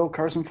Vanderbilt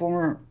Carson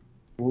Fulmer,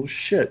 well,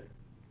 shit,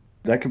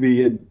 that could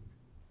be it.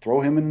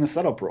 Throw him in the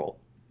setup role.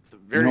 It's a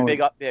very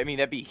big up. I mean,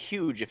 that'd be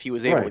huge if he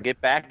was able to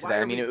get back to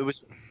that. I mean,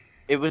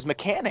 it was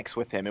mechanics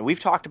with him, and we've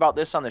talked about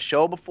this on the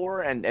show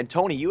before. And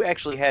Tony, you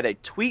actually had a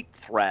tweet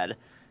thread.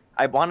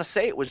 I want to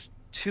say it was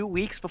 2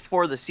 weeks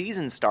before the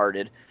season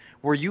started,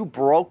 where you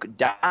broke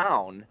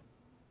down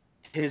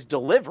his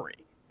delivery.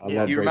 I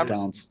love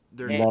breakdowns.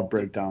 Love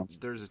breakdowns.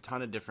 There's a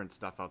ton of different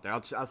stuff out there.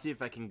 I'll see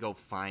if I can go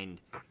find.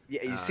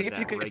 Yeah, you see if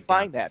you can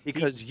find that,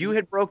 because you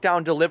had broke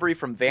down delivery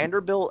from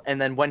Vanderbilt, and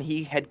then when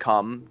he had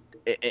come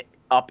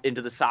up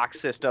into the Sox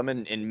system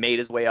and made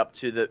his way up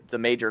to the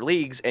major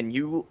leagues, and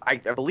I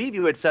believe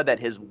you had said that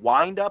his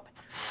windup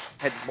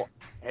had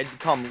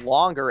become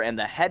longer and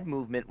the head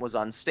movement was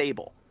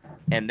unstable,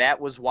 and that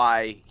was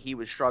why he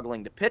was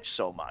struggling to pitch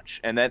so much.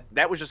 And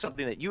that was just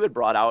something that you had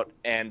brought out.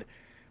 And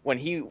when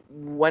he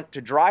went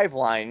to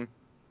Driveline,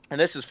 and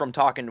this is from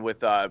talking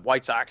with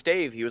White Sox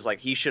Dave, he was like,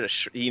 he should have,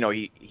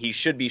 he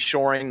should be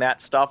shoring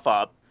that stuff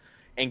up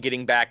and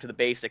getting back to the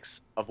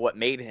basics of what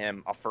made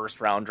him a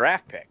first-round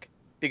draft pick.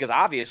 Because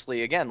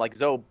obviously, again, like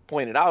Zoe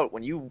pointed out,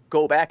 when you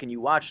go back and you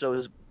watch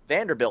those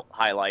Vanderbilt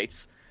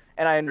highlights,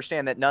 and I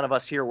understand that none of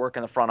us here work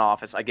in the front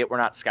office. I get we're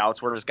not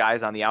scouts. We're just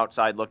guys on the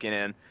outside looking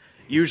in,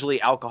 usually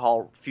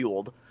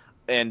alcohol-fueled,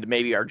 and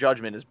maybe our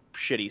judgment is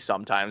shitty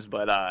sometimes.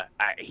 But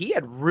he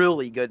had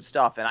really good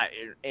stuff,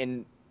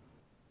 and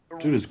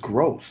dude is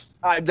gross.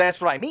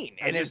 That's what I mean.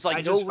 And it's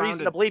like no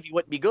reason to believe he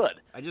wouldn't be good.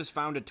 I just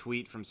found a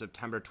tweet from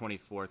September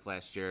 24th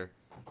last year.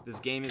 This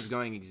game is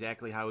going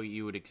exactly how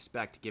you would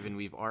expect, given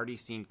we've already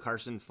seen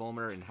Carson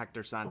Fulmer and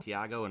Hector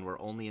Santiago, and we're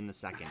only in the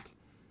second.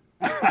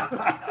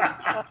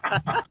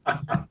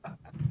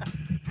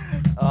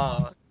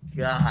 Oh,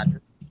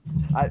 God.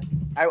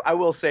 I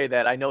will say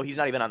that I know he's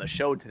not even on the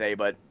show today,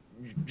 but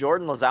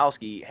Jordan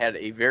Lazowski had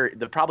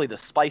probably the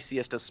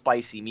spiciest of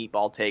spicy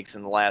meatball takes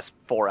in the last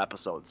 4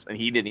 episodes, and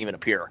he didn't even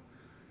appear.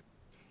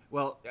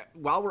 Well,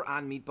 while we're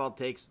on meatball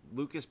takes,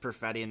 Lucas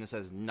Perfetti, and this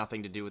has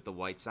nothing to do with the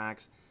White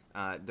Sox,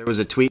 there was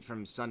a tweet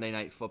from Sunday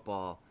Night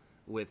Football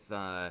with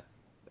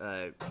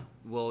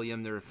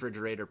William the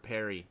Refrigerator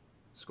Perry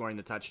scoring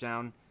the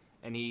touchdown,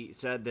 and he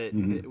said that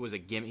it was a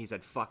gimmick. He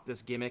said, "Fuck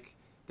this gimmick.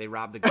 They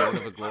robbed the GOAT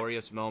of a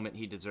glorious moment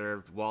he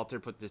deserved. Walter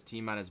put this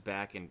team on his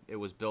back, and it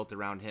was built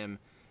around him.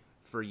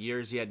 For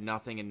years he had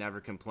nothing and never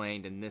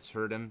complained, and this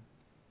hurt him.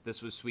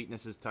 This was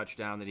Sweetness's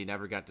touchdown that he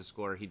never got to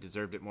score. He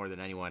deserved it more than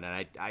anyone."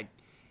 And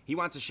he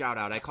wants a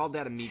shout-out. I called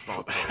that a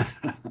meatball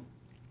take.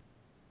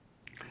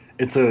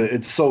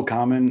 It's so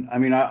common. I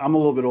mean, I'm a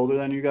little bit older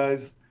than you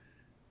guys.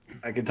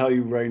 I can tell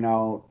you right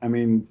now, I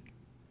mean,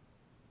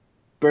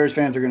 Bears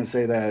fans are going to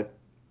say that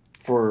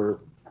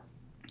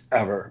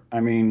forever.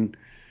 I mean,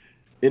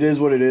 it is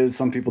what it is.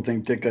 Some people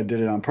think Ditka did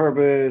it on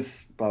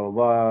purpose, blah, blah,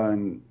 blah.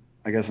 And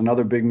I guess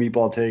another big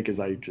meatball take is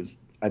I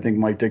think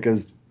Mike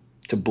Ditka's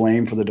to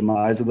blame for the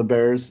demise of the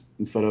Bears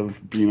instead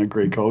of being a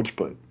great coach,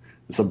 but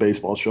it's a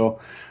baseball show.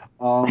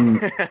 I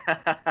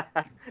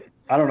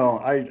don't know.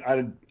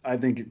 I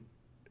think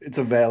it's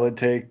a valid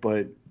take,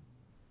 but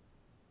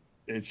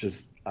it's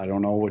just, I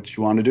don't know what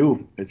you want to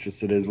do. It's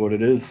just, it is what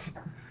it is.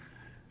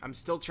 I'm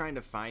still trying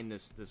to find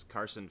this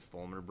Carson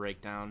Fulmer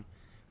breakdown.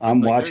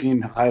 I'm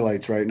watching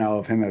highlights right now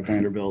of him at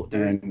Vanderbilt,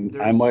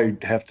 and I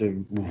might have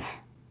to.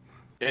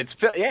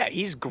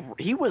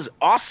 He was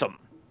awesome.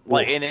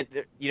 Like, and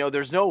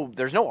there's no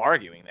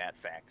arguing that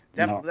fact.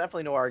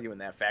 Definitely no arguing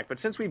that fact. But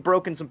since we've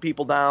broken some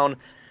people down,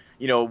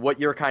 what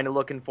you're kind of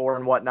looking for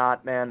and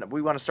whatnot, man,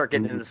 we want to start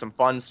getting into some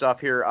fun stuff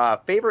here.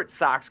 Favorite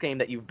Sox game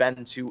that you've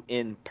been to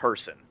in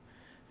person?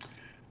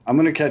 I'm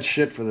going to catch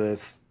shit for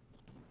this.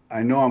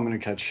 I know I'm going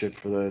to catch shit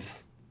for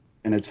this,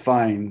 and it's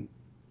fine.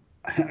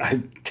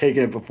 I've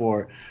taken it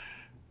before.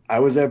 I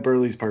was at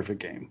Burley's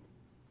Perfect Game,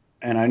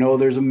 and I know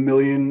there's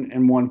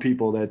 1,000,001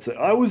 people that say,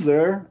 I was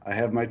there. I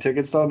have my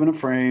ticket stub in a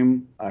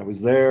frame. I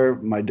was there.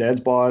 My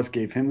dad's boss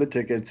gave him the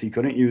tickets. He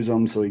couldn't use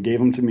them, so he gave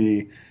them to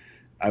me.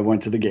 I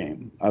went to the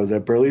game. I was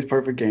at Burley's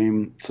Perfect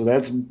Game, so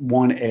that's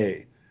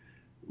 1A.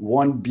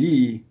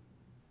 1B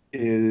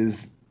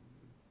is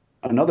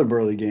another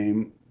Burley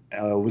game.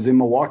 Was in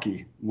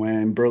Milwaukee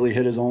when Burley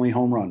hit his only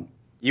home run.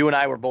 You and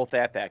I were both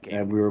at that game.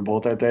 Yeah, we were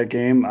both at that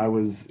game. I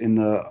was in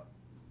the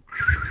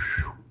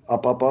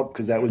up,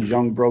 because that was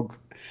young broke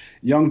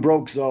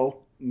Zoe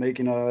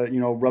making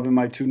rubbing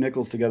my 2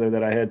 nickels together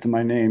that I had to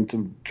my name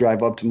to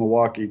drive up to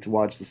Milwaukee to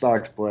watch the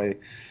Sox play.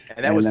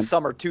 And that was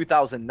summer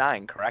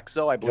 2009, correct?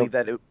 So I believe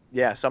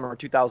summer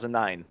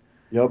 2009.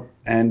 Yep.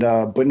 And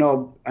but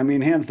no, I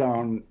mean, hands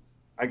down,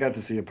 I got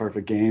to see a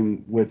perfect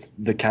game with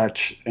the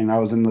catch, and I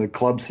was in the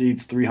club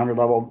seats, 300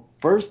 level,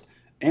 first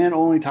and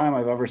only time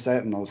I've ever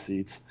sat in those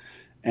seats.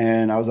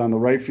 And I was on the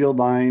right field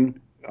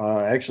line.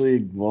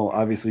 Actually, well,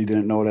 obviously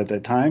didn't know it at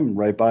that time,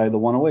 right by the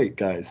 108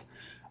 guys.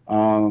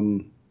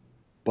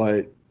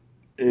 But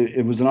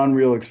it was an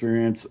unreal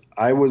experience.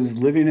 I was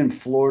living in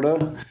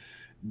Florida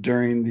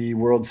during the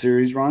World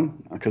Series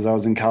run because I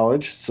was in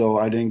college, so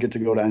I didn't get to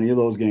go to any of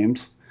those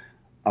games.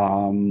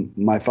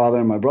 My father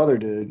and my brother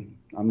did.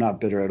 I'm not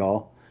bitter at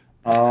all.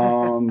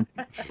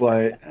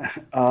 But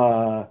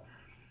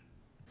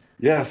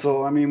yeah,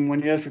 so I mean,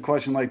 when you ask a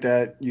question like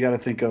that, you got to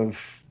think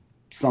of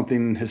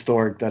something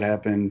historic that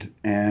happened,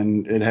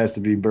 and it has to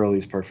be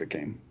Burley's perfect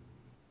game.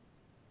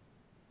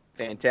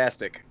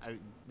 Fantastic.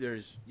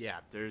 There's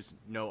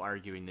no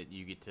arguing that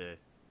you get to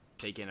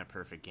take in a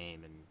perfect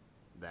game and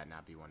that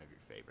not be one of your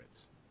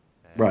favorites.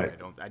 And right.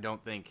 I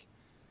don't think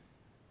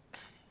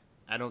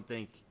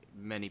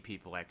many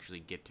people actually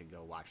get to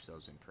go watch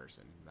those in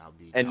person.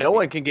 No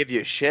one can give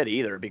you shit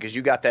either because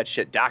you got that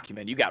shit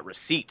documented. You got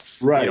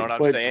receipts. Right. You know what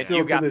I'm saying? Still,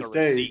 you got to this the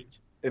day, receipt.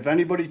 If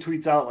anybody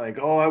tweets out like,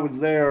 "Oh, I was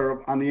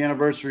there on the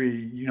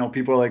anniversary,"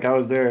 people are like, "I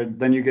was there."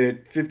 Then you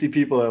get 50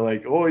 people that are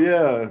like, "Oh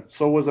yeah,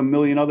 so was a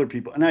million other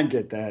people," and I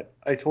get that.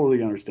 I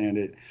totally understand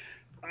it,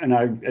 and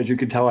as you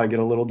can tell, I get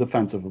a little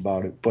defensive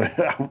about it. But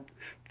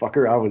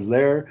fucker, I was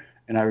there,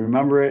 and I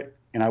remember it.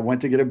 And I went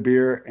to get a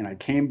beer, and I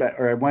came back,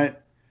 or I went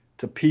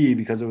to pee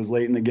because it was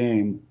late in the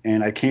game,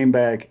 and I came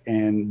back,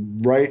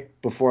 and right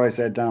before I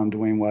sat down,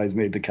 Dwayne Wise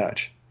made the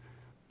catch.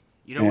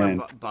 You know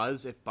where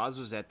Buzz? If Buzz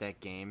was at that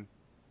game,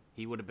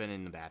 he would have been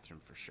in the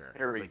bathroom for sure.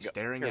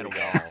 Staring at a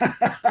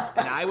wall.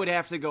 And I would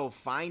have to go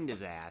find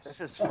his ass.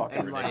 This is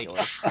fucking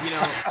ridiculous.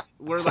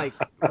 We're like,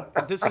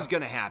 this is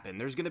going to happen.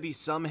 There's going to be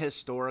some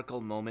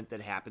historical moment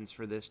that happens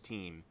for this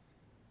team.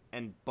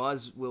 And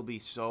Buzz will be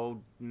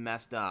so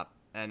messed up.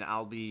 And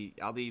I'll be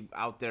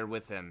out there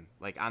with him,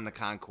 like on the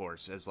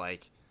concourse as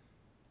like,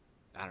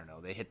 I don't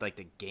know, they hit like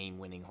the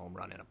game-winning home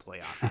run in a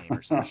playoff game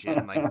or some shit.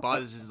 And like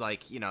Buzz is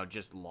like,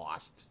 just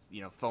lost,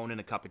 phone in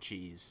a cup of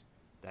cheese.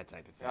 That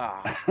type of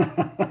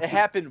thing. It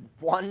happened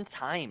one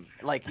time.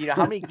 Like,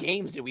 how many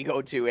games did we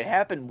go to? It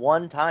happened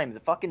one time.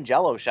 The fucking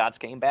Jello shots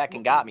came back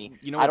and got me.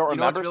 I don't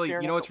remember.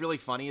 What's really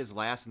funny is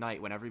last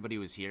night when everybody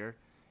was here,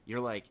 you're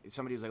like,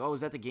 somebody was like, "Oh,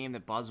 was that the game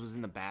that Buzz was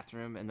in the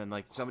bathroom?" And then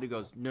like somebody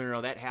goes, "No,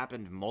 that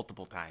happened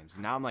multiple times."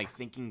 Now I'm like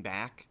thinking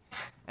back,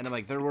 and I'm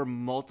like, there were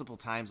multiple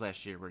times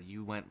last year where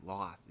you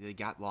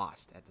got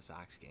lost at the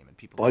Sox game, and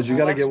people. Buzz, you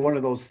got to get one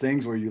of those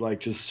things where you like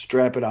just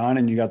strap it on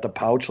and you got the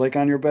pouch like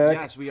on your back.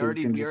 Yes, we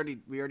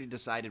already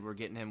decided we're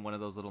getting him one of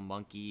those little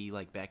monkey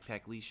like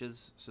backpack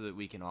leashes so that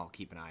we can all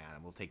keep an eye on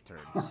him. We'll take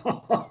turns.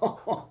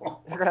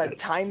 They're gonna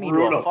tie me to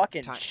a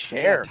fucking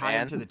chair, tie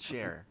man. him to the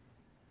chair.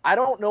 I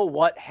don't know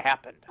what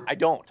happened. I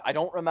don't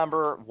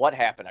remember what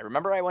happened. I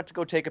remember I went to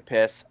go take a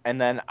piss,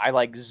 and then I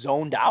like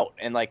zoned out,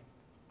 and like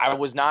I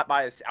was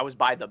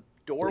by the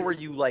door where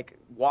you like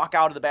walk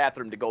out of the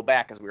bathroom to go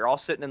back, because we were all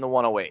sitting in the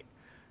 108,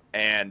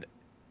 and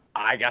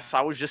I guess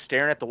I was just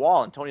staring at the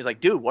wall, and Tony's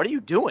like, "Dude, what are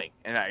you doing?"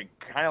 And I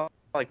kind of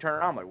like turned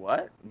around, I'm like,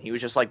 "What?" And he was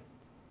just like,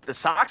 "The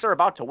Sox are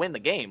about to win the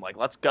game. Like,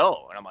 let's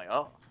go." And I'm like,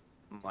 "Oh."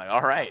 I'm like,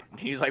 "All right." And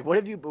he's like,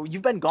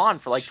 "You've been gone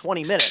for like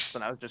 20 minutes,"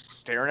 and I was just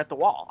staring at the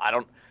wall.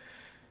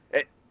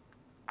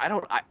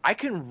 I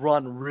can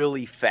run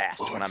really fast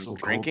when I'm so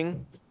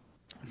drinking,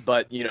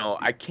 but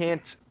I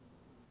can't.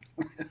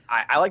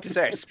 I like to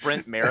say I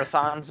sprint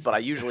marathons, but I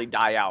usually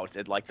die out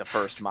at like the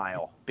first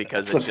mile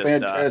because it's just a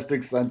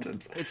fantastic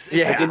sentence. It's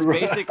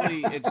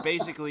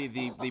basically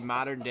the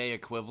modern day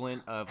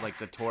equivalent of like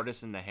the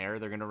tortoise and the hare.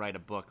 They're gonna write a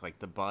book like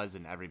the Buzz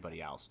and everybody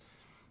else,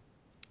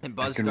 and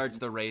Buzz starts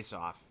the race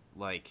off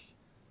like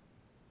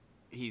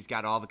he's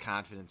got all the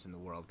confidence in the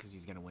world because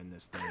he's going to win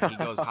this thing. He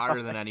goes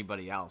harder than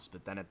anybody else,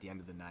 but then at the end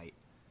of the night,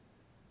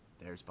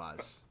 there's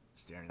Buzz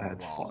staring at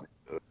the wall.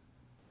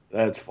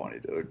 That's funny,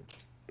 dude.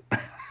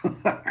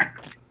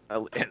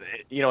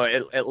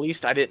 At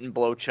least I didn't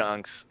blow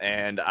chunks,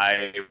 and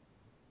I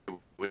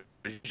was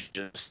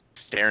just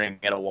staring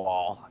at a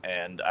wall,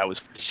 and I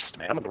was just,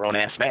 man, I'm a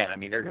grown-ass man. I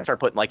mean, they're going to start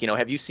putting, like,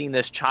 have you seen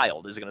this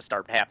child? Is going to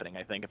start happening,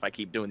 I think, if I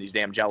keep doing these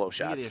damn Jello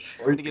shots.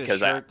 We're going to get a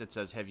shirt that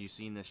says, "Have you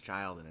seen this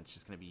child?" And it's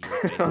just going to be your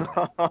face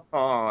on it.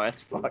 Oh,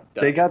 that's fucked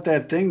up. They got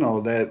that thing,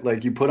 though, that,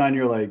 like, you put on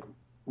your, like,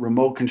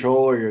 remote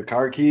control or your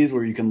car keys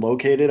where you can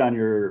locate it on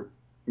your,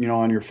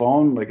 on your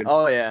phone.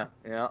 Oh, yeah.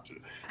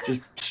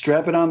 Just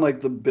strap it on,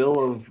 like, the bill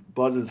of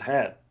Buzz's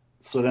hat.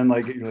 So then,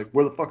 like, you're like,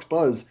 where the fuck's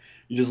Buzz?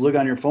 You just look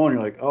on your phone,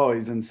 you're like, oh,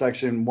 he's in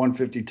section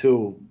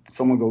 152.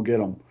 Someone go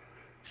get him.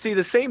 See,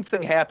 the same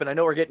thing happened. I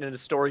know we're getting into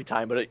story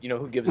time, but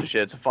who gives a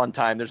shit? It's a fun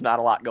time. There's not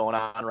a lot going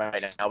on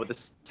right now, but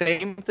the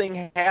same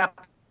thing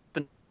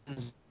happened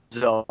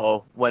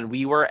though when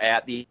we were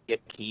at the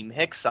Akeem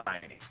Hicks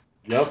signing.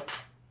 Yep.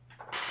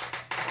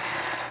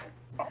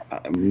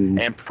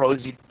 And Pro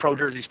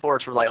Jersey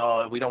Sports were like,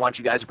 "Oh, we don't want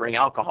you guys to bring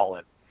alcohol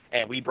in,"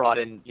 and we brought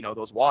in,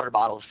 those water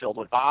bottles filled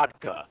with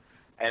vodka.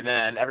 And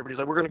then everybody's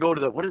like, "We're going to go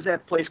to what is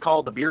that place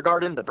called? The Beer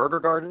Garden, the Burger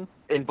Garden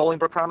in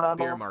Bolingbrook Promenade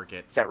Beer Mall?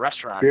 Market. It's that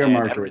restaurant." Beer and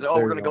Market. Everybody's like,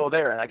 "Oh, we're going to go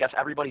there." And I guess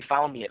everybody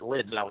found me at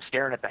Lids, and I was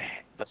staring at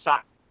the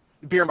sock.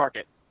 Beer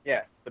Market.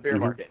 Yeah, the Beer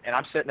Market. And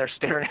I'm sitting there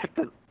staring at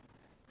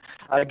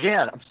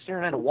I'm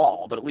staring at a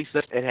wall, but at least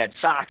it had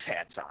Sox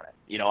hats on it.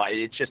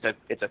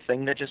 It's a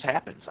thing that just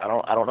happens. I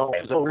don't know.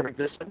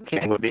 This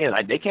thing would be,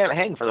 and they can't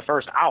hang for the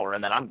first hour,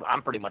 and then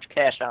I'm pretty much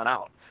cashed on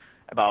out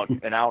about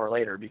an hour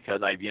later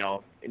because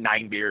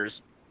 9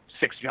 beers,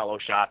 6 Jello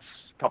shots,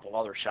 a couple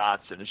other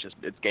shots, and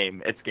it's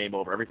game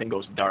over. Everything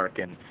goes dark,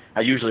 and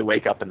I usually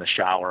wake up in the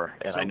shower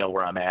and I know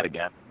where I'm at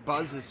again.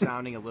 Buzz is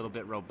sounding a little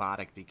bit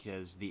robotic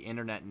because the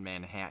internet in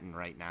Manhattan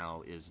right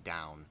now is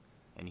down,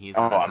 and he's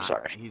on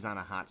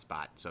a hot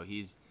spot. So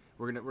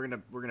we're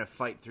gonna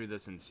fight through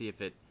this and see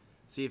if it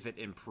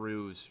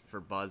improves for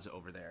Buzz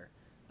over there.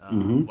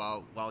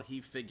 While he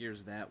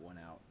figures that one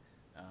out,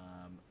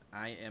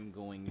 I am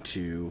going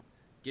to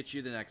get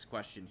you the next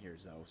question here,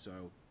 Zoe.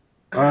 So,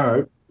 all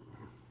right.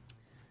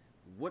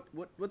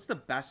 What's the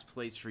best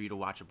place for you to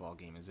watch a ball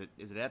game? Is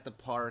it at the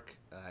park,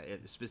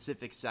 at a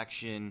specific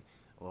section,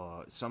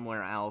 or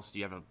somewhere else? Do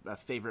you have a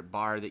favorite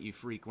bar that you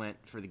frequent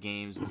for the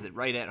games? Is it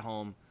right at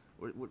home?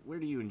 Where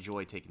do you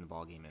enjoy taking the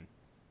ball game in?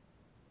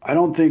 I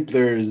don't think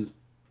there's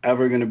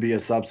ever going to be a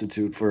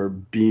substitute for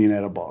being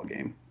at a ball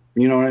game.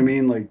 You know what I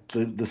mean? Like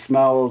the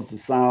smells, the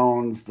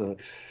sounds,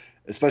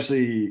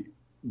 especially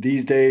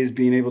these days,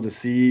 being able to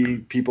see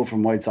people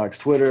from White Sox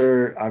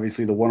Twitter.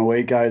 Obviously, the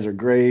 108 guys are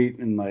great,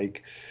 and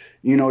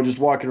just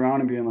walking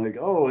around and being like,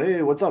 "Oh,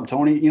 hey, what's up,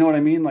 Tony?" You know what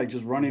I mean? Like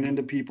just running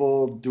into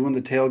people, doing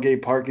the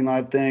tailgate parking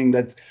lot thing.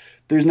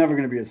 There's never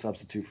going to be a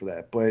substitute for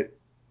that. But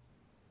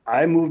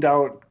I moved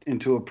out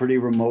into a pretty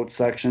remote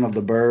section of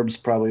the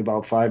burbs probably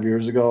about 5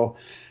 years ago,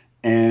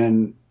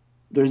 and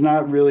there's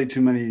not really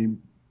too many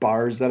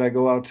bars that I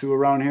go out to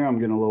around here. I'm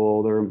getting a little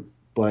older,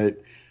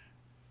 but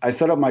I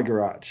set up my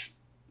garage.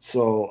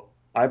 So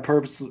I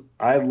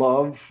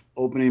love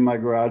opening my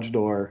garage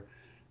door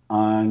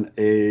on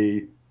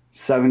a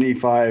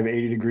 75,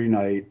 80 degree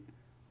night,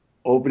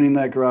 opening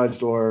that garage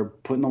door,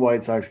 putting the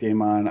White Sox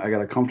game on. I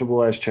got a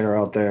comfortable ass chair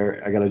out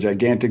there. I got a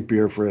gigantic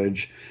beer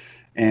fridge,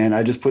 and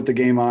I just put the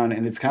game on,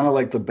 and it's kind of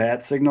like the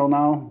bat signal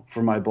now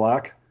for my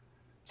block.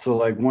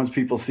 So once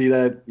people see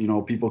that,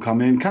 people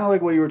come in, kind of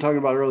like what you were talking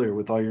about earlier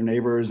with all your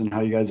neighbors and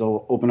how you guys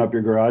all open up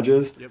your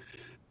garages. Yep.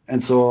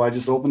 And so I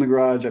just open the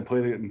garage, I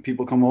play and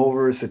people come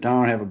over, sit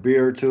down, have a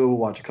beer or two,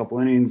 watch a couple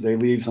innings, they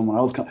leave, someone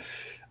else comes.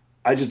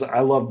 I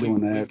love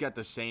doing that. We've got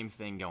the same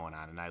thing going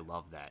on, and I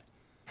love that.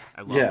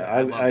 I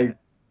love it.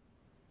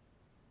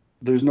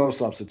 There's no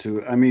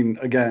substitute. I mean,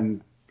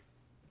 again,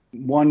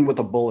 one with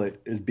a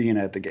bullet is being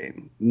at the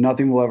game.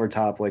 Nothing will ever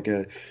top like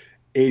a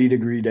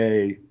 80-degree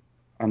day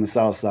on the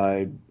south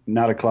side,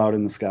 not a cloud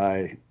in the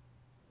sky,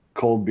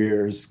 cold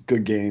beers,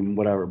 good game,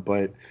 whatever.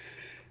 But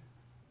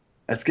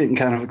that's getting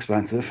kind of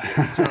expensive.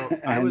 So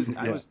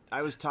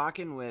I was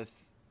talking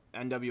with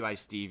NWI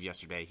Steve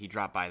yesterday. He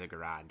dropped by the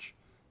garage,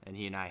 and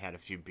he and I had a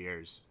few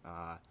beers.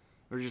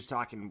 We were just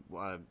talking,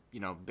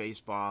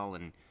 baseball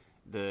and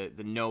the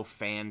no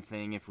fan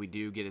thing if we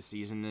do get a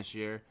season this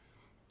year.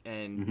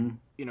 And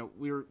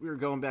we were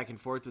going back and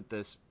forth with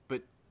this,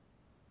 but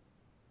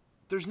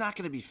there's not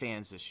going to be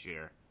fans this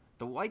year.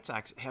 The White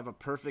Sox have a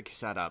perfect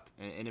setup,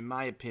 and in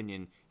my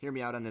opinion, hear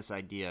me out on this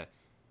idea.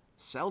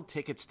 Sell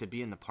tickets to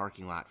be in the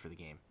parking lot for the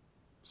game.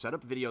 Set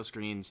up video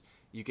screens.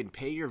 You can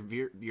pay your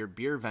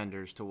beer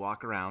vendors to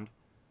walk around.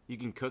 You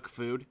can cook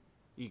food.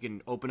 You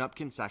can open up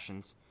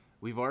concessions.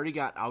 We've already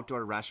got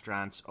outdoor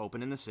restaurants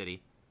open in the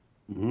city.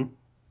 Mm-hmm.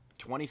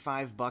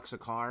 $25 a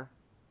car,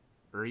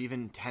 or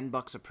even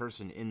 $10 a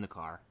person in the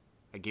car.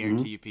 I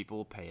guarantee you people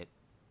will pay it.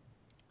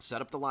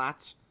 Set up the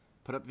lots.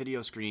 Put up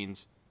video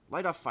screens.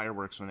 Light off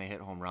fireworks when they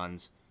hit home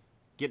runs.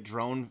 Get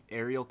drone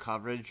aerial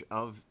coverage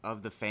of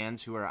the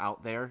fans who are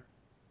out there.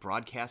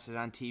 Broadcast it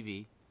on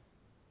TV.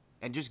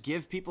 And just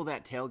give people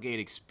that tailgate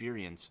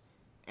experience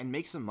and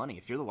make some money.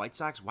 If you're the White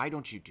Sox, why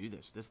don't you do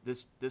this?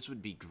 This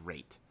would be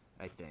great,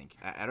 I think.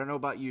 I don't know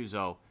about you,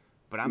 Zoe,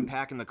 but I'm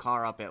packing the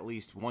car up at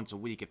least once a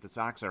week if the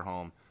Sox are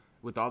home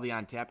with all the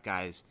on-tap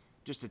guys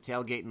just to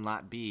tailgate in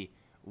Lot B,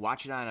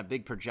 watch it on a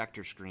big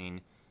projector screen,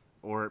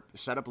 or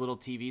set up little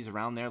TVs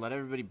around there. Let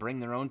everybody bring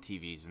their own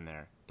TVs in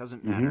there.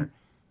 Doesn't matter.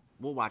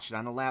 We'll watch it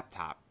on a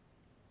laptop.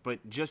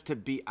 But just to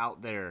be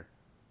out there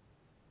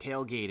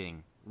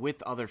tailgating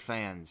with other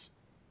fans,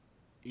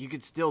 you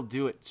could still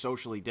do it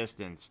socially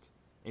distanced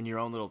in your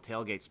own little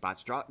tailgate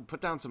spots. Put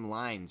down some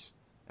lines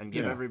and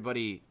give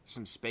everybody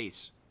some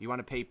space. You want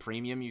to pay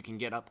premium, you can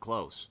get up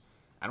close.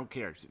 I don't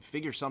care.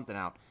 Figure something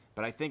out. But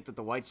But I think that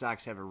the White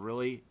Sox have a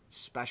really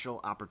special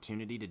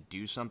opportunity to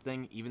do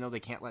something. Even though they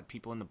can't let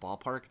people in the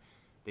ballpark,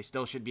 they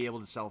still should be able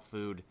to sell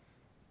food,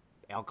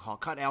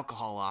 cut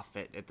alcohol off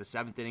at the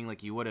 7th inning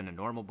like you would in a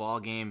normal ball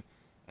game,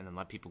 and then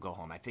let people go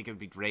home. I think it would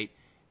be great.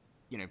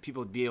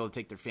 People would be able to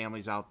take their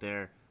families out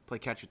there, play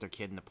catch with their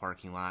kid in the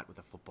parking lot with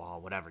a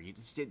football, whatever. You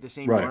just see the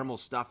same normal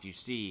stuff you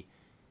see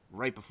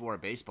right before a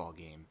baseball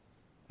game.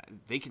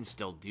 They can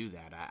still do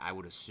that, I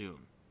would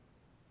assume.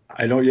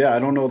 I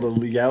don't know the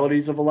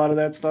legalities of a lot of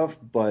that stuff,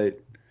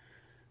 but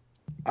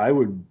I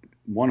would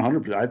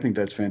 100%. I think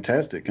that's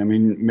fantastic. I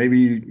mean,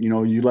 maybe,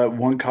 you let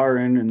one car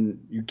in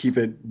and you keep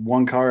it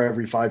one car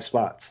every 5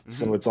 spots. Mm-hmm.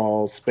 So it's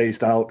all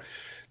spaced out.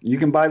 You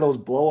can buy those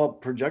blow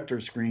up projector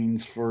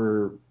screens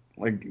for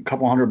like a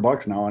couple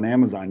 $100 now on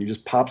Amazon. You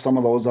just pop some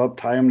of those up,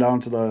 tie them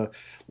down to the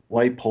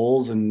light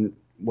poles and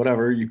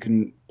whatever.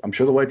 I'm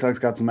sure the White Sox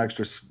got some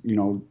extra,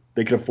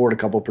 they could afford a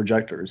couple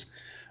projectors.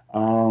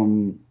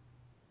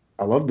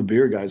 I love the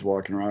beer guys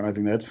walking around. I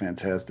think that's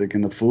fantastic.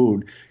 And the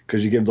food,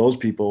 because you give those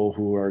people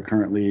who are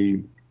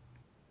currently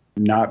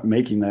not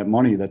making that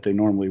money that they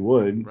normally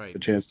would a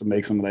chance to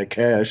make some of that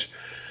cash.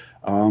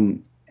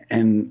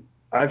 And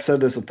I've said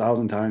this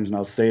 1,000 times, and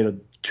I'll say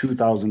it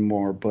 2,000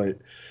 more, but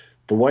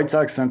the White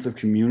Sox sense of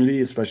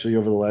community, especially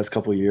over the last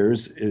couple of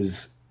years,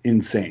 is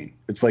insane.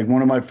 It's like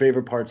one of my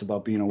favorite parts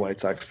about being a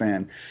White Sox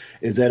fan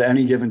is at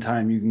any given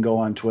time you can go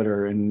on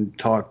Twitter and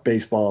talk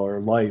baseball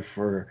or life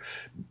or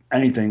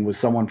anything with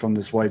someone from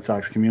this White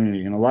Sox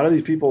community. And a lot of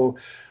these people,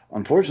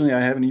 unfortunately,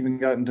 I haven't even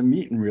gotten to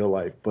meet in real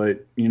life,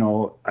 but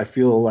I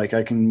feel like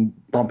I can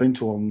bump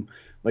into them.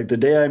 Like the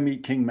day I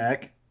meet King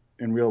Mac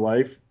in real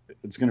life,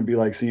 it's going to be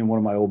like seeing one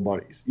of my old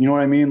buddies. You know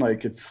what I mean?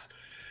 Like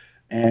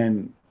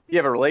and you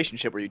have a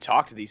relationship where you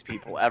talk to these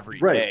people every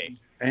day.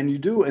 And you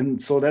do.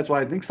 And so that's why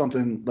I think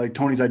something like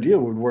Tony's idea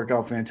would work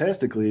out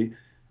fantastically,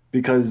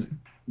 because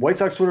White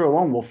Sox Twitter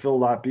alone will fill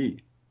Lot B.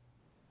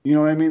 You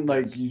know what I mean?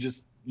 Like you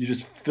just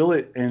fill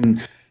it,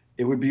 and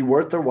it would be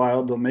worth their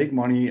while. They'll make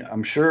money.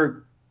 I'm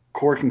sure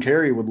Cork and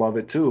Kerry would love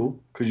it too,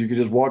 because you could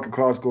just walk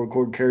across, go to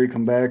Cork and Kerry,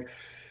 come back.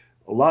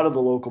 A lot of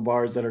the local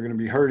bars that are going to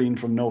be hurting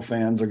from no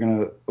fans are going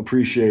to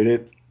appreciate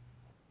it.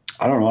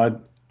 I don't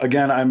know.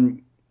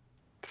 I'm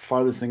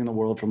farthest thing in the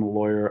world from a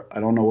lawyer. I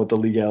don't know what the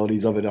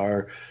legalities of it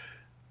are.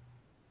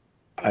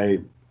 I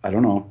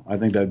don't know. I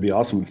think that'd be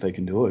awesome if they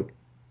can do it.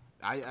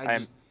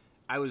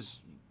 I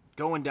was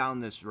going down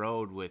this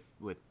road with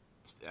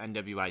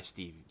NWI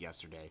Steve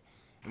yesterday,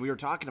 and we were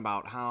talking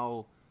about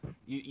how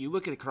you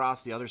look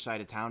across the other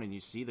side of town and you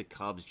see the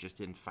Cubs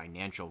just in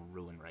financial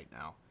ruin right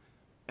now.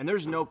 And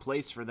there's no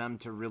place for them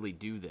to really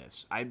do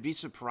this. I'd be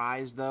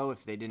surprised, though,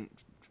 if they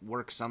didn't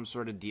work some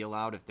sort of deal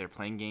out if they're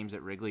playing games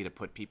at Wrigley to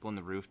put people in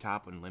the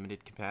rooftop in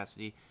limited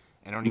capacity.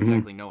 I don't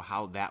exactly know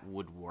how that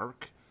would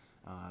work.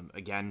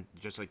 Again,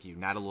 just like you,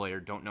 not a lawyer,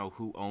 don't know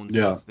who owns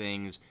those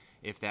things,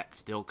 if that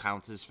still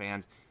counts as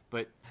fans.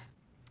 But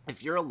if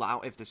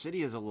the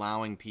city is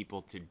allowing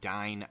people to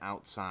dine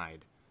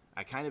outside,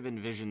 I kind of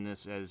envision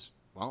this as,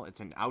 well, it's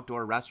an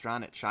outdoor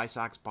restaurant at Shy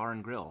Sox Bar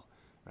and Grill,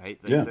 right?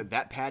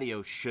 That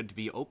patio should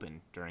be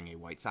open during a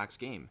White Sox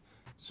game.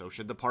 So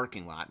should the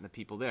parking lot and the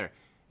people there.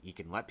 You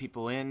can let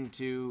people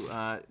into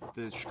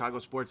the Chicago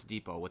Sports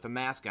Depot with a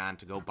mask on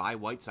to go buy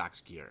White Sox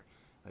gear.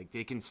 Like,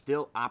 they can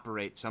still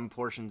operate some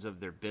portions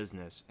of their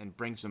business and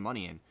bring some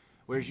money in.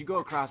 Whereas you go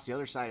across the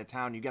other side of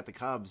town, you got the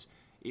Cubs.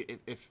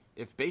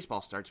 If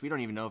baseball starts, we don't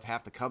even know if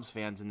half the Cubs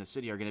fans in the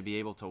city are going to be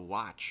able to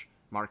watch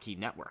Marquee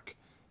Network.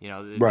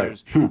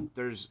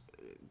 There's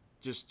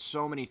just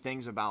so many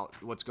things about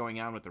what's going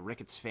on with the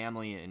Ricketts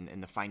family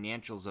and the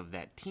financials of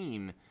that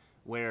team,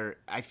 where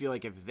I feel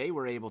like if they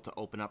were able to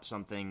open up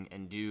something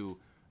and do,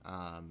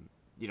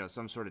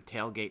 some sort of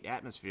tailgate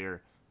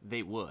atmosphere,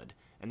 they would.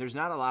 And there's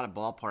not a lot of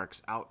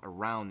ballparks out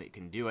around that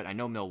can do it. I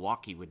know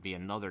Milwaukee would be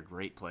another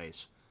great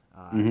place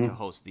to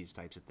host these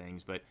types of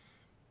things. But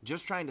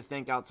just trying to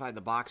think outside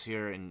the box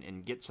here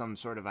and get some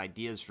sort of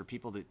ideas for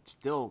people to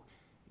still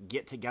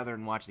get together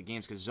and watch the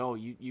games. Because,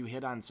 Zoe, you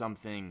hit on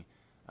something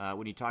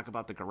when you talk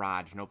about the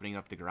garage and opening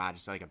up the garage.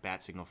 It's like a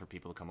bat signal for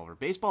people to come over.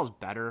 Baseball's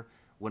better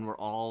when we're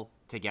all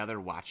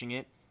together watching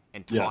it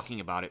and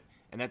talking about it.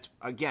 And that's,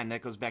 again,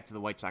 that goes back to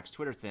the White Sox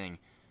Twitter thing.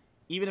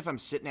 Even if I'm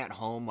sitting at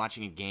home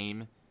watching a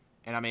game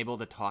and I'm able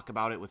to talk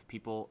about it with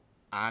people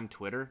on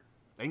Twitter,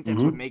 I think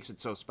that's what makes it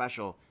so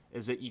special,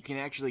 is that you can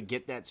actually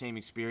get that same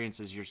experience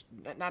as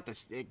not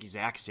the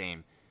exact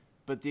same,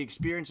 but the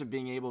experience of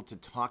being able to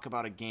talk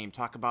about a game,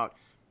 talk about,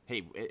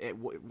 hey,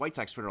 White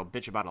Sox Twitter will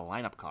bitch about a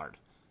lineup card,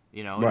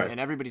 and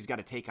everybody's got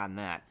a take on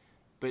that.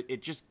 But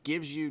it just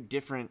gives you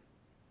different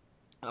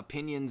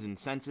opinions and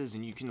senses,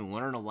 and you can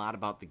learn a lot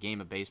about the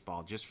game of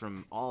baseball just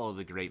from all of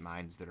the great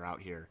minds that are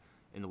out here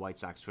in the White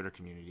Sox Twitter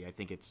community. I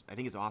think it's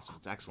awesome.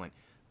 It's excellent.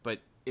 But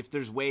if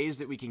there's ways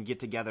that we can get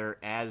together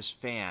as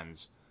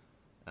fans,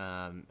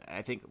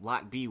 I think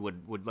Lot B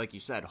would, like you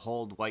said,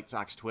 hold White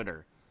Sox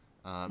Twitter.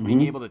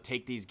 Being able to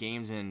take these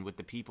games in with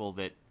the people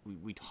that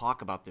we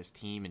talk about this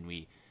team and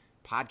we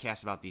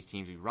podcast about these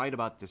teams, we write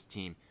about this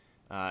team.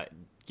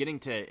 Getting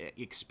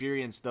to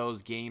experience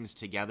those games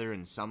together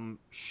in some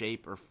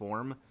shape or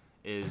form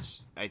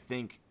is, I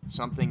think,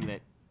 something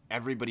that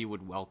everybody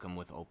would welcome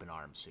with open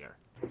arms here.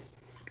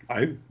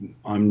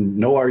 I'm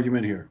no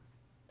argument here.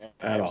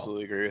 I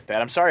absolutely agree with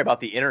that. I'm sorry about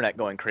the internet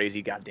going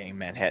crazy. God dang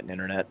Manhattan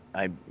internet.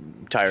 I'm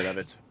tired of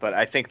it. But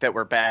I think that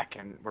we're back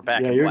in you're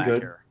black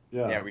good. here.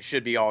 Yeah, we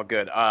should be all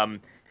good.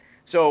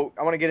 So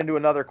I want to get into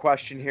another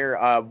question here.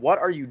 What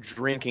are you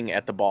drinking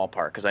at the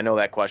ballpark? Because I know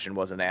that question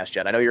wasn't asked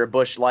yet. I know you're a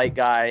Busch Light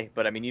guy,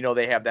 but I mean,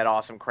 they have that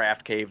awesome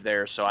craft cave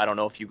there. So I don't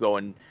know if you go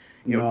and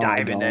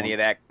dive into any of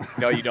that.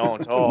 No, you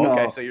don't. Oh, No.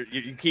 okay. So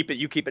you keep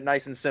it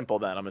nice and simple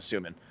then. I'm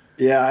assuming.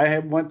 Yeah, I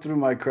went through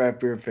my craft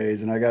beer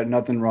phase, and I got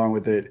nothing wrong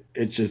with it.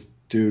 It's just,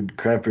 dude,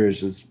 craft beer is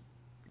just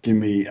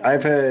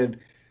I've had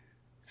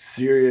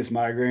serious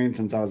migraines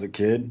since I was a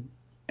kid,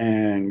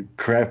 and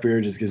craft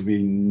beer just gives me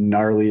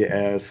gnarly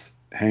ass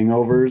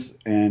hangovers.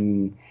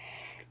 And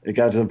it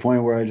got to the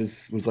point where I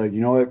just was like,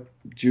 you know what,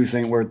 juice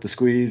ain't worth the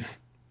squeeze.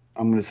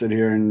 I'm gonna sit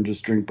here and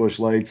just drink Busch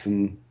Lights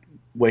and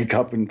wake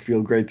up and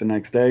feel great the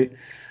next day.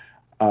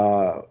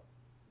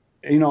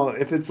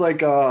 If it's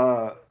like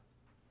a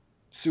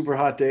super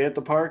hot day at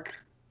the park,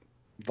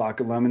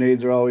 vodka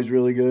lemonades are always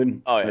really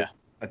good. Oh yeah,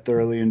 I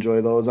thoroughly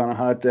enjoy those on a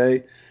hot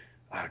day.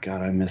 Oh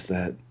God, I miss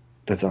that.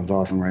 That sounds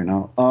awesome right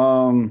now.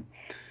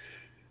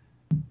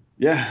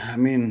 Yeah, I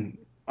mean,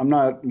 I'm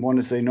not one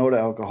to say no to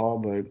alcohol,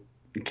 but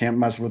you can't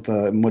mess with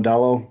a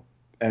Modelo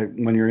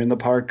when you're in the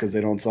park because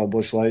they don't sell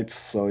Busch Lights.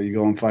 So you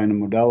go and find a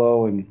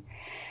Modelo, and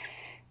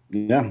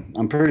yeah,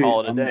 I'm pretty.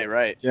 Call it a day,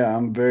 right? Yeah,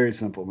 I'm very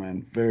simple,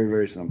 man. Very,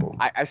 very simple.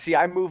 I see.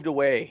 I moved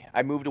away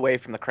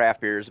from the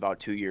craft beers about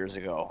 2 years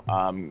ago.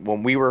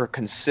 When we were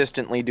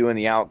consistently doing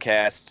the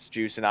Outcasts,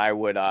 Juice and I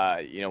would,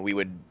 we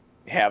would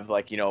have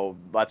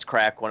let's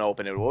crack one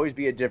open. It would always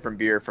be a different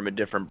beer from a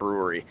different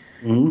brewery.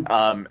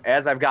 Mm-hmm.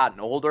 As I've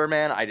gotten older,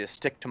 man, I just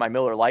stick to my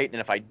Miller Lite,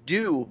 and if I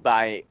do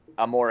buy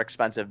a more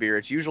expensive beer,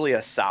 it's usually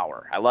a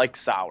sour. I like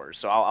sours,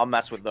 so I'll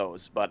mess with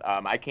those. But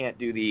I can't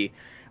do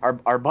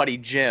our buddy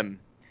Jim,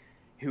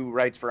 who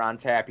writes for On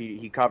Tap.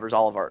 He covers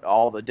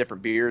all the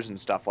different beers and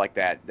stuff like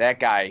that. That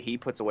guy, he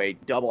puts away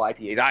double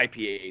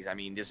IPAs. I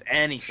mean, just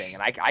anything,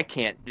 and I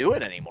can't do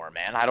it anymore,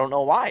 man. I don't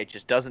know why. It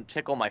just doesn't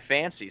tickle my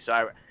fancy.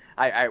 So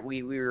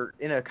we were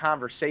in a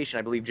conversation.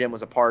 I believe Jim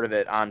was a part of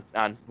it on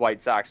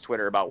White Sox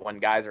Twitter about when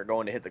guys are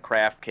going to hit the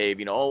craft cave.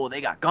 They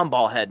got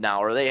Gumball Head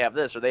now, or they have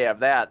this, or they have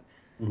that.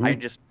 Mm-hmm.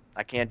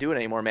 I can't do it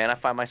anymore, man. I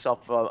find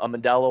myself a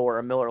Modelo or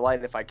a Miller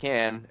Lite if I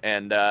can,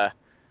 and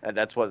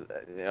that's what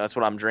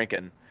I'm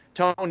drinking.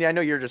 Tony, I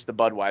know you're just the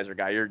Budweiser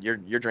guy. You're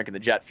drinking the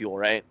jet fuel,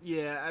 right?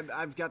 Yeah,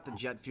 I've got the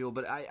jet fuel,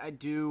 but I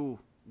do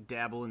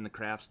dabble in the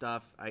craft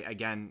stuff.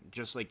 Again,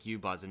 just like you,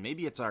 Buzz, and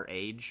maybe it's our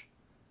age.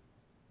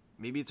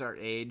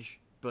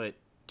 But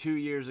 2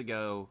 years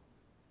ago,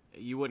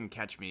 you wouldn't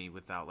catch me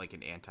without like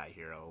an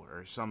Anti-Hero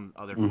or some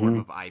other form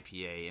of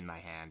IPA in my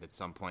hand at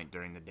some point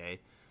during the day.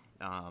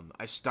 When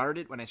I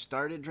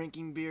started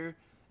drinking beer,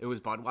 it was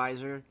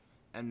Budweiser.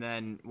 And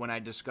then when I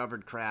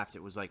discovered craft,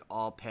 it was like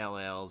all pale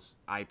ales,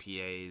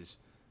 IPAs.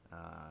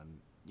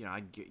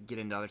 I'd get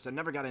into other stuff. I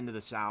never got into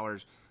the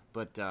sours,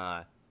 but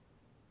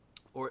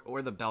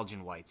or the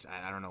Belgian whites.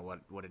 I don't know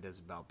what it is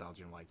about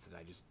Belgian whites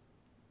that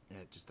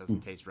it just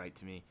doesn't taste right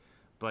to me.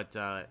 But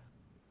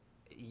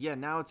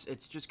now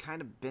it's just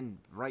kind of been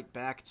right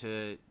back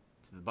to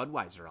the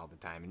Budweiser all the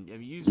time.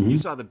 And you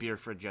saw the beer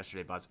fridge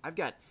yesterday, Buzz. I've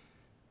got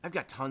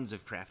tons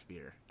of craft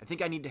beer. I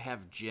think I need to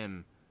have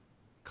Jim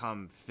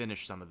come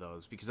finish some of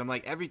those, because I'm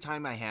like, every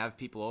time I have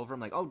people over, I'm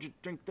like, oh, just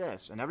drink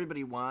this, and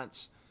everybody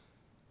wants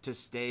to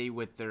stay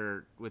with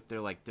their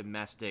like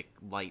domestic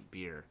light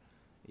beer,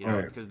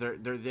 because they're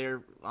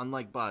there.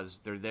 Unlike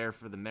Buzz, they're there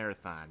for the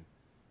marathon.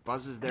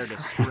 Buzz is there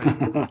to sprint.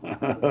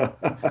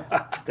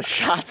 The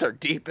shots are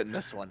deep in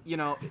this one.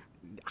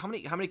 How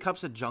many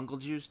cups of Jungle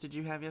Juice did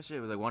you have yesterday?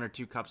 It was like 1 or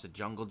 2 cups of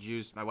Jungle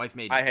Juice. My wife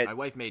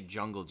made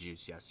Jungle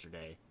Juice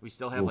yesterday. We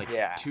still have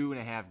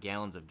 2.5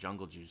 gallons of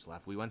Jungle Juice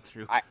left. We went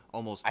through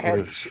almost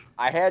 3.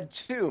 I had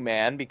 2,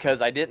 man,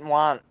 because I didn't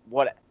want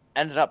what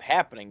ended up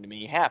happening to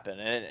me happen,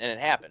 and it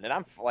happened. And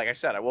I'm, like I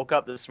said, I woke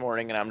up this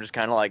morning and I'm just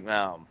kind of like,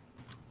 no,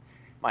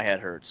 my head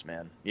hurts,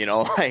 man.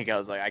 I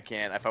was like, I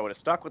can't. If I would have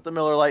stuck with the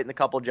Miller Lite and a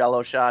couple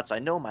Jello shots, I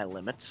know my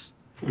limits.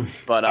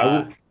 But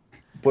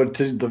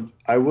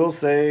I will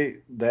say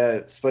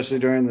that, especially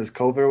during this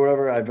COVID or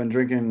whatever, I've been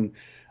drinking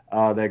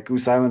that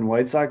Goose Island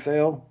White Sox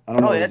ale. I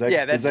don't know.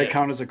 Does that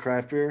count as a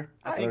craft beer?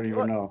 I don't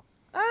even know.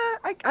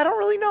 I don't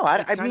really know.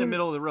 It's kind of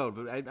middle of the road,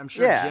 but I'm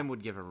sure Jim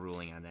would give a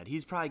ruling on that.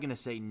 He's probably going to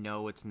say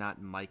no, it's not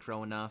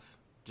micro enough.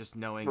 Just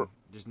knowing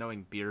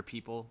beer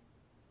people.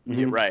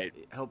 Yeah, right.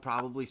 He'll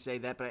probably say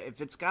that, but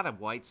if it's got a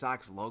White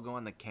Sox logo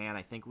on the can,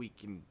 I think we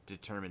can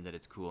determine that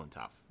it's cool and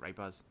tough, right,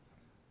 Buzz?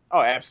 Oh,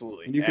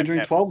 absolutely. And you can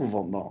drink 12 of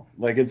them, though.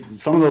 Like, it's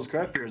some of those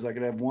craft beers, I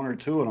could have 1 or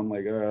 2, and I'm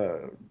like,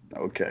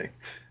 okay.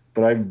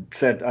 But I've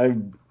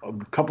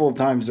a couple of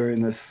times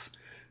during this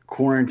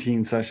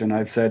quarantine session,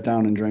 I've sat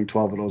down and drank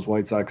 12 of those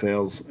White Sox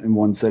ales in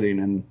one sitting,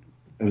 and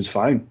it was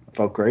fine. I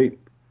felt great.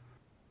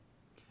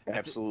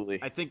 Absolutely.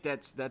 I think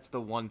that's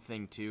the one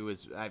thing too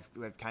is I've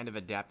kind of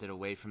adapted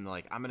away from the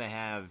I'm gonna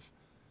have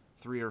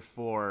 3 or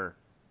 4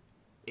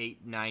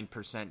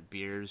 8-9%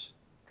 beers,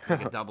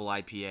 like a double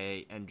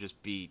IPA, and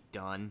just be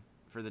done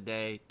for the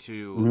day.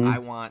 To I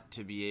want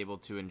to be able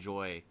to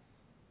enjoy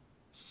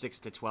 6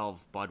 to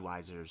 12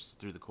 Budweisers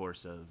through the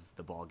course of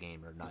the ball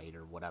game or night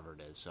or whatever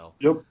it is. So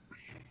Yep.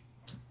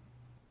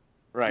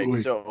 Right.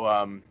 Ooh.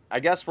 So I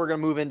guess we're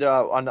gonna move into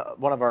on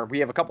one of our. We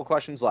have a couple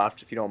questions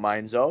left, if you don't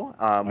mind, Zoe.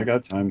 I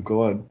got time.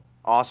 Go ahead.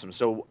 Awesome.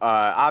 So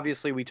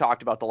obviously we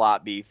talked about the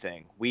Lot B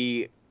thing.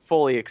 We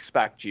fully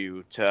expect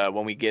you to,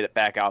 when we get it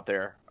back out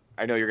there.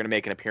 I know you're going to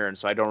make an appearance,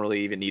 so I don't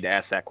really even need to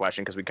ask that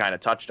question because we kind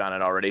of touched on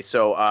it already.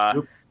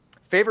 So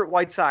favorite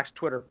White Sox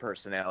Twitter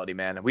personality,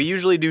 man. We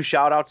usually do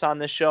shout-outs on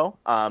this show,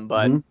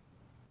 but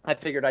I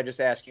figured I'd just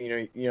ask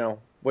you,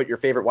 what your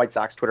favorite White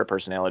Sox Twitter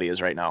personality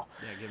is right now.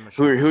 yeah, give him a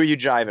Who shot. are you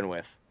jiving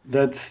with?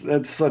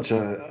 That's such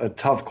a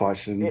tough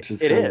question. It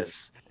 'cause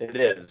is. It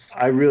is.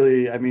 I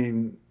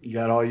mean, you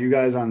got all you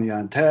guys on the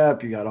On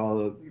Tap. You got all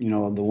the,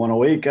 the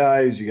 108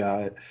 guys. You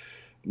got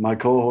my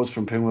co-host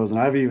from Pinwheels and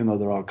Ivy, even though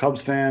they're all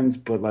Cubs fans.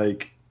 But,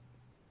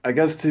 I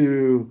guess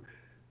to,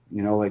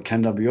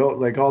 Ken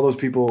W.O., all those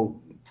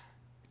people,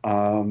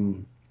 I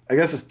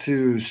guess it's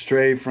to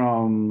stray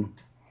from,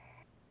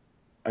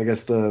 I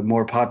guess, the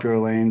more popular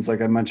lanes.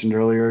 Like I mentioned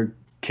earlier,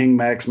 King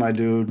Mac's my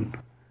dude.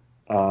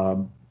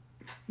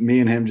 Me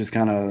and him just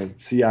kind of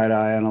see eye to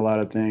eye on a lot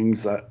of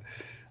things.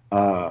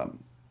 Liam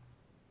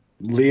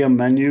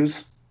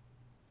Menus.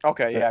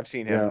 Okay, yeah, I've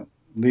seen him.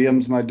 Yeah,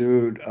 Liam's my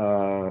dude.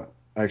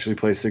 I actually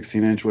play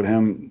 16-inch with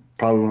him.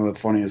 Probably one of the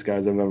funniest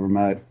guys I've ever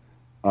met.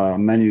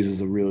 Menus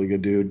is a really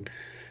good dude.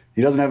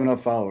 He doesn't have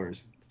enough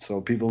followers,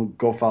 so people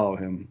go follow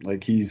him.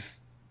 It's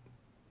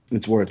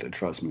worth it,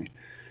 trust me.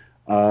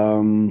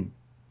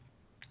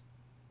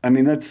 I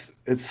mean, it's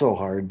so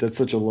hard. That's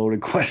such a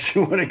loaded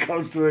question when it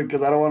comes to it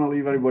because I don't want to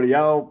leave anybody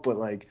out. But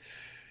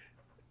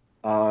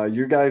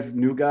your guys'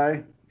 new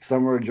guy,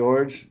 Summer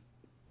George,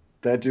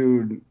 that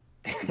dude,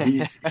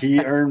 he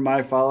earned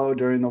my follow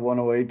during the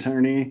 108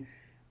 tourney,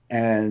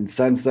 and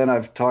since then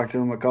I've talked to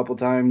him a couple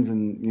times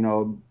and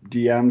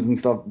DMs and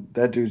stuff.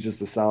 That dude's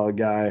just a solid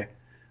guy.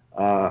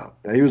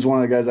 He was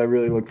one of the guys I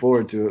really look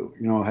forward to,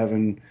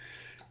 having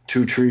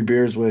 2 tree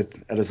beers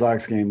with at a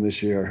Sox game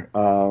this year.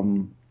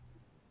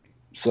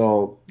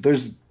 So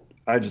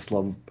I just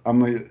love.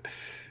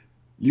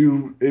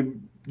 You'd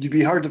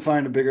be hard to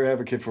find a bigger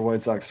advocate for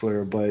White Sox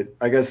Twitter, but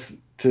I guess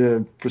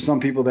for some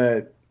people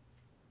that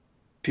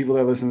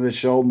listen to this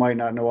show might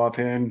not know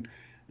offhand,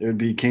 it would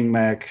be King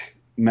Mac,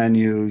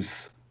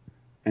 Menus,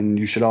 and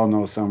you should all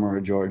know Summer or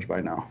George by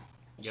now.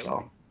 Yep.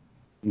 So.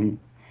 All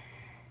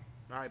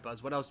right,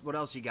 Buzz. What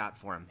else you got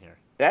for him here?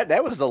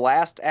 That was the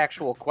last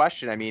actual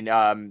question. I mean,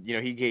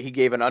 he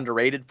gave an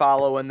underrated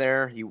follow in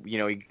there. He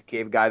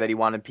gave a guy that he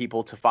wanted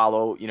people to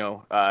follow.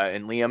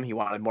 And Liam, he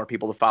wanted more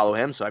people to follow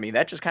him. So I mean,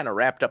 that just kind of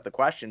wrapped up the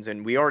questions.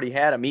 And we already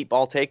had a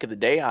meatball take of the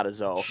day out of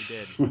Zoe,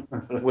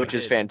 which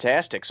is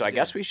fantastic. So I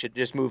guess we should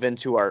just move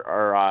into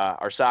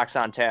our Sox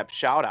on Tap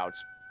shout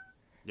outs.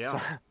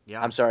 Yeah,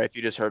 yeah. I'm sorry if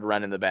you just heard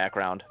Ren in the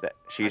background. That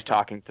she's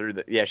talking through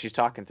the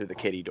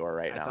kitty door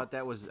right now. I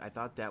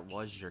thought that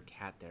was your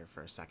cat there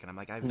for a second. I'm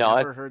like, I've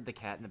never heard the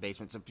cat in the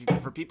basement. So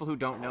for people who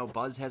don't know,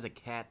 Buzz has a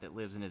cat that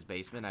lives in his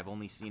basement. I've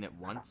only seen it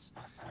once.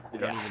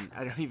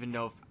 I don't even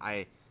know if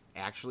I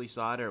actually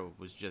saw it or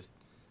was just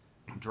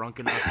drunk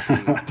enough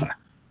to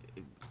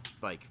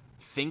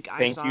think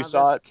I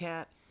saw this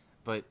cat.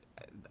 But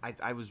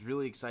I was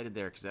really excited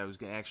there because I was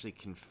going to actually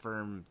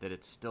confirm that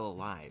it's still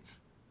alive.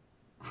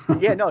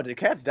 Yeah, no, the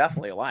cat's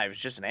definitely alive. It's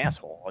just an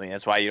asshole. I mean,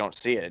 that's why you don't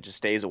see it. It just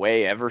stays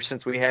away. Ever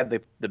since we had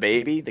the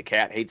baby, the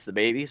cat hates the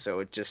baby, so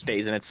it just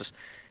stays in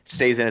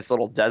its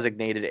little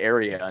designated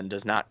area and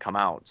does not come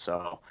out.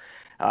 So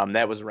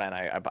that was Ren.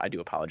 I do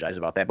apologize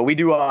about that. But we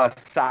do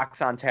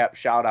Sox on Tap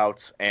shout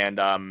outs, and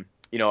I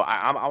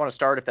want to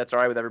start, if that's all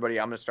right with everybody.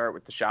 I'm going to start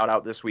with the shout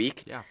out this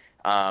week. Yeah.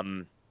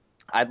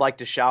 I'd like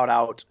to shout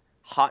out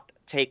Hot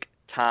Take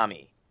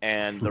Tommy.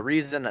 And the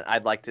reason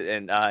I'd like to,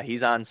 and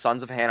he's on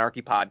Sons of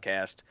Anarchy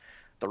podcast.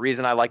 The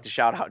reason I like to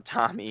shout out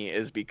Tommy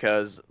is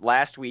because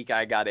last week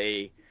I got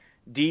a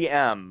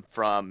DM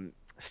from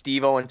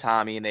Steve-O and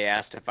Tommy, and they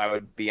asked if I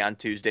would be on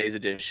Tuesday's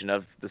edition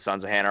of the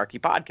Sons of Anarchy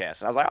podcast.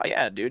 And I was like, oh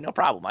yeah, dude, no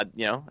problem.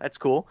 That's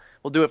cool.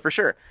 We'll do it for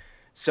sure.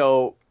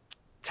 So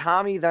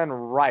Tommy then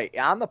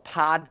on the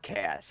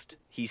podcast,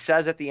 he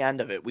says at the end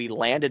of it, we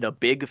landed a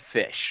big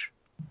fish.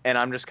 And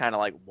I'm just kind of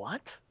like,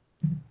 what?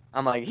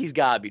 I'm like, he's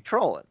got to be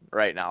trolling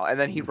right now. And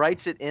then he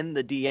writes it in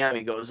the DM.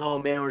 He goes, oh,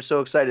 man, we're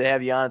so excited to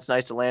have you on. It's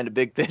nice to land a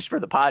big fish for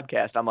the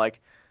podcast. I'm like,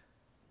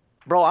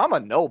 bro, I'm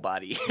a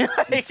nobody.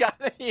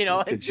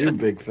 It's you,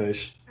 big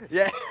fish.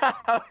 Yeah,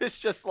 I was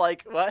just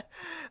like, what?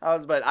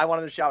 But I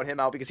wanted to shout him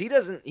out because he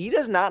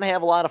does not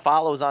have a lot of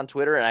follows on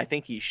Twitter, and I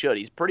think he should.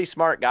 He's a pretty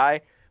smart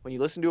guy. When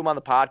you listen to him on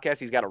the podcast,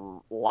 he's got a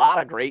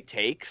lot of great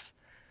takes.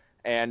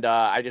 And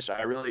I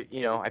really,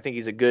 I think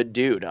he's a good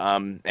dude.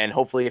 And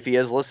hopefully, if he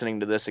is listening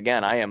to this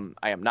again, I am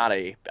not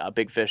a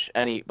big fish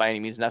by any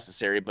means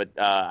necessary. But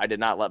I did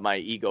not let my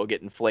ego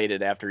get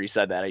inflated after he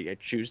said that. I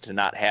choose to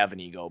not have an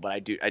ego, but I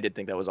did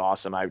think that was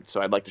awesome.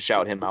 So I'd like to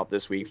shout him out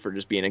this week for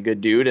just being a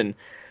good dude, and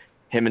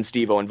him and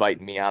Steve-O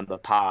inviting me on the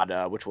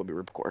pod, which we'll be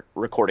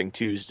recording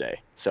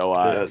Tuesday.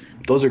 So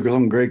those are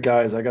some great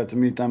guys. I got to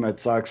meet them at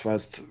Sox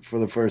Fest for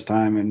the first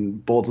time,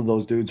 and both of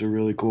those dudes are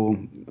really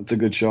cool. It's a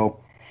good show.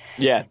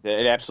 Yeah,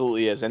 it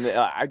absolutely is. And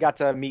I got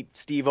to meet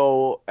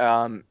Steve-O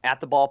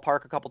at the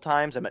ballpark a couple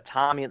times. I met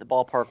Tommy at the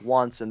ballpark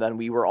once, and then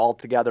we were all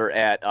together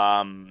at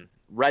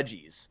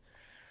Reggie's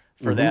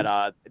for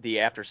that the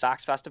After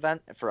Sox Fest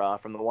event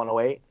from the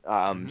 108.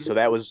 So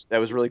that was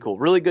really cool.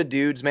 Really good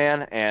dudes,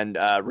 man, and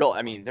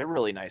they're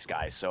really nice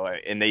guys. So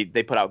and they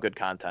put out good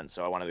content.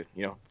 So I wanted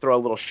to throw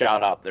a little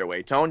shout out their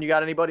way. Tone, you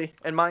got anybody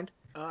in mind?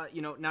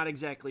 Not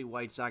exactly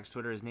White Sox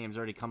Twitter. His name's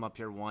already come up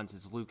here once.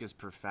 It's Lucas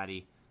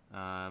Perfetti.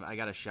 I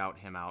got to shout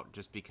him out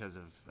just because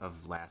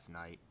of last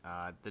night.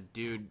 The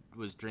dude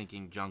was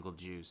drinking jungle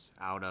juice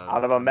out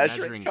of a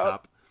measuring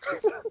cup.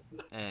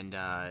 And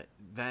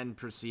then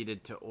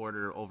proceeded to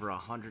order over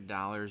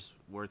 $100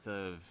 worth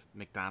of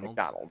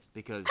McDonald's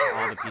because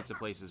all the pizza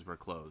places were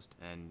closed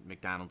and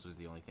McDonald's was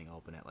the only thing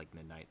open at like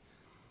midnight.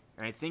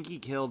 And I think he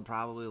killed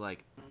probably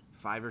like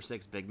 5 or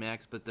 6 Big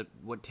Macs. But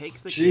what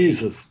takes the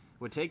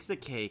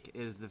cake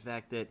is the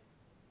fact that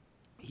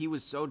he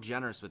was so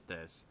generous with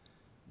this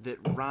that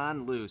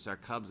Ron Luce, our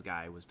Cubs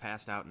guy, was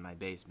passed out in my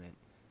basement,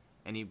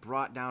 and he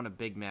brought down a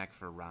Big Mac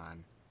for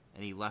Ron,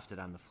 and he left it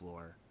on the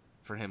floor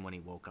for him when he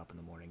woke up in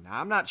the morning.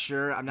 Now, I'm not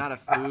sure. I'm not a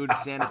food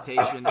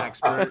sanitation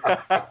expert.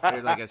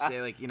 Or like I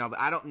say, but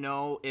I don't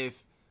know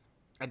if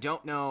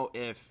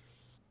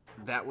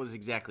that was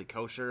exactly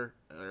kosher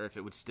or if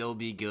it would still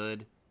be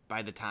good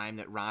by the time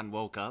that Ron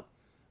woke up.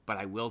 But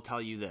I will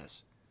tell you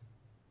this.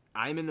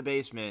 I'm in the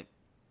basement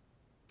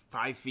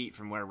 5 feet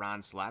from where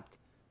Ron slept.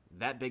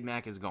 That Big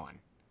Mac is gone.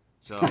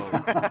 So,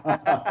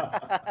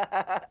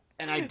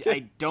 and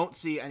I don't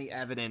see any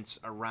evidence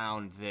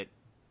around that,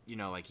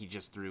 he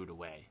just threw it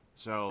away.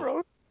 So,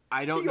 bro,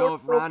 I don't know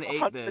if Ron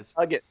ate this.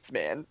 Nuggets,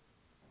 man.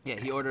 Yeah,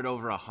 he ordered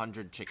over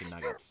 100 chicken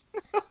nuggets.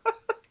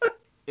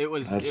 It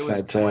was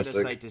fantastic. Quite a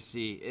sight to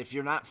see. If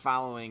you're not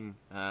following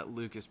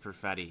Lucas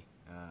Perfetti,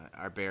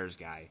 our Bears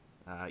guy,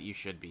 you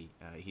should be.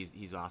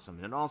 He's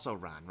awesome, and also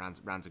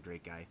Ron's a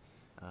great guy.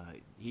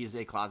 He's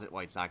a closet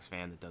White Sox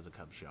fan that does a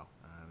Cubs show,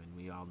 and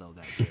we all know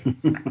that here.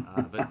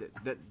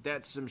 But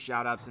that's some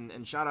shout-outs,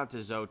 and shout-out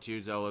to Zoe,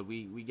 too. Zoe,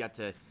 we got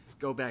to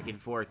go back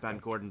and forth on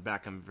Gordon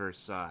Beckham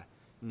versus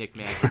Nick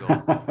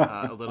Madrigal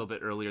a little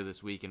bit earlier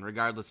this week, and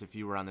regardless if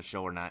you were on the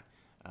show or not,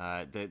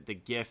 the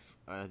GIF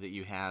that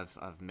you have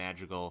of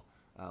Madrigal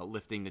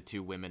lifting the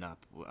 2 women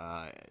up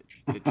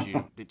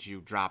that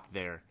you dropped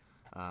there,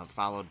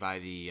 followed by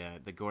the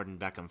Gordon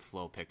Beckham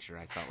flow picture,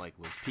 I felt like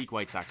was peak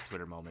White Sox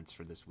Twitter moments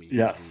for this week.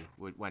 Yes,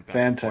 we went back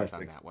fantastic and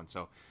forth on that one.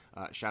 So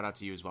shout out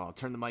to you as well. I'll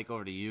turn the mic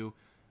over to you.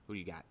 Who do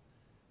you got?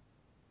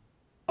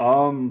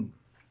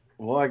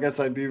 Well, I guess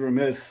I'd be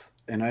remiss,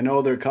 and I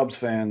know they're Cubs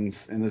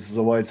fans, and this is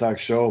a White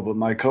Sox show, but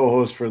my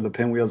co-host for the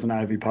Pinwheels and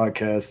Ivy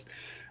podcast,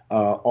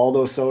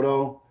 Aldo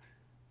Soto,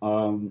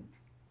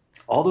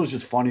 Aldo's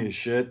just funny as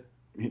shit.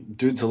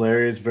 Dude's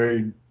hilarious,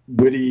 very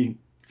witty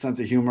sense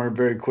of humor,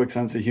 very quick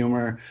sense of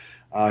humor.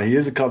 He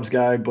is a Cubs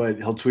guy, but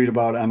he'll tweet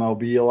about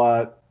MLB a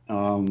lot.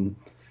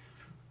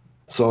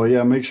 So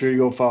yeah, make sure you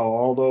go follow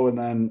Aldo. And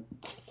then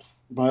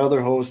my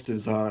other host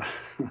is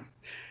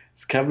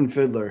it's Kevin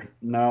Fiddler.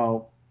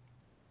 Now,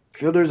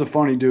 Fiddler's a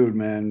funny dude,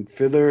 man.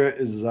 Fiddler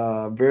is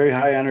very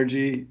high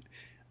energy.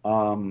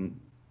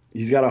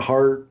 He's got a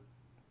heart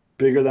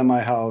bigger than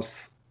my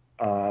house.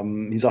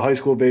 He's a high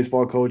school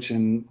baseball coach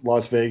in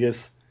Las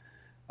Vegas.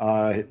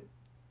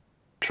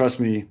 Trust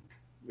me,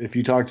 if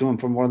you talk to him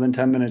for more than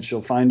 10 minutes,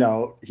 you'll find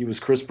out he was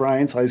Chris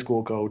Bryant's high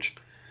school coach.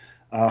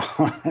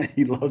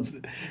 The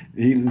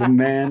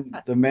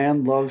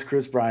man loves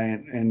Chris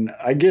Bryant, and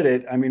I get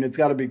it. I mean, it's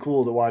got to be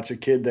cool to watch a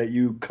kid that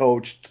you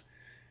coached,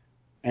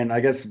 and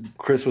I guess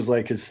Chris was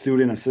like his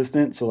student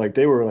assistant, so like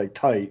they were like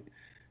tight,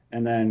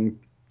 and then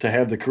to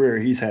have the career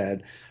he's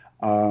had.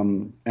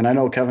 And I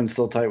know Kevin's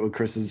still tight with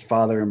Chris's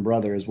father and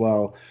brother as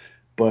well,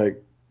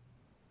 but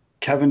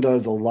Kevin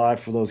does a lot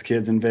for those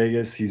kids in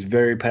Vegas. He's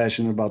very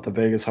passionate about the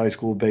Vegas high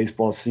school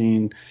baseball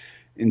scene,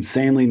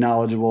 insanely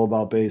knowledgeable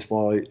about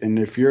baseball. And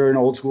if you're an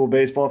old school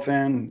baseball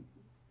fan,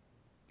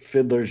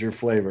 Fiddler's your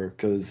flavor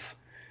because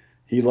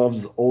he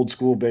loves old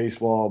school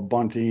baseball,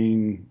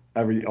 bunting,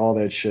 all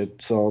that shit.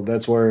 So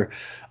that's where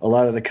a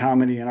lot of the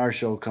comedy in our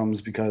show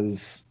comes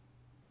because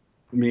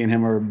me and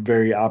him are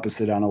very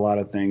opposite on a lot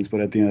of things.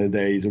 But at the end of the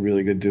day, he's a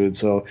really good dude.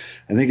 So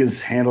I think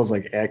his handle's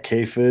like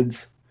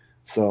 @KFids.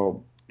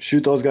 So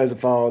shoot those guys a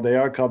follow. They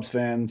are Cubs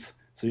fans,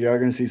 so you are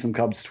going to see some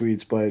Cubs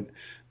tweets, but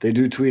they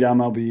do tweet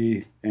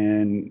MLB,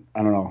 and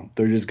I don't know.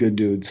 They're just good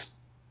dudes.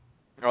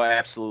 Oh,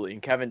 absolutely.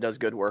 And Kevin does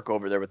good work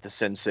over there with the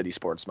Sin City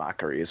Sports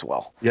Mockery as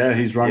well. Yeah,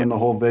 he's running the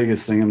whole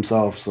Vegas thing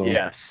himself. So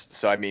Yes.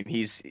 So I mean,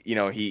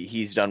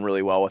 he's done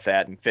really well with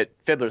that. And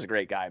Fiddler's a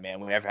great guy,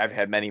 man. I've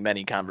had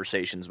many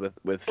conversations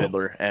with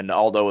Fiddler and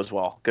Aldo as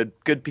well.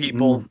 Good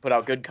people. Put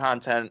out good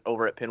content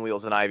over at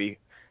Pinwheels and Ivy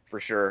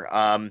for sure.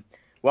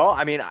 Well,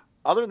 I mean,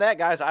 other than that,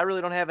 guys, I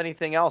really don't have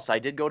anything else. I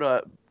did go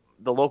to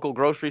the local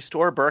grocery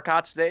store,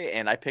 Burkott's today,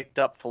 and I picked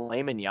up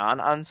filet mignon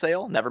on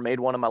sale. Never made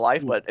one in my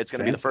life, but it's going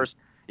to be the first.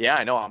 Yeah,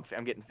 I know.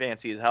 I'm getting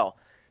fancy as hell.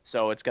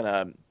 So it's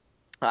gonna,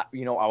 I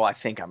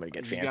think I'm gonna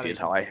get fancy as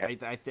hell.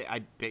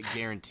 I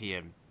guarantee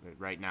him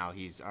right now.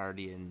 He's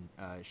already in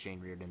Shane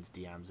Reardon's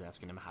DMs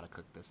asking him how to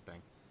cook this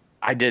thing.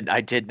 I did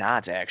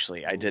not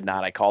actually. I did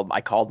not. I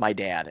called my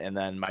dad, and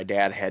then my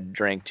dad had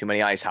drank too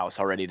many Ice House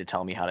already to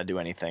tell me how to do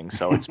anything.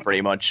 So it's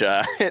pretty much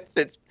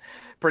it's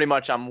pretty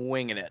much I'm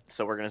winging it.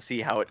 So we're gonna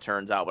see how it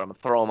turns out. But I'm gonna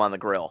throw them on the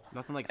grill.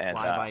 Nothing like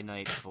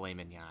fly-by-night filet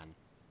mignon.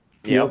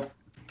 Yep.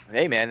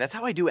 Hey man, that's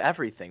how I do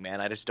everything,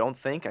 man. I just don't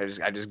think. I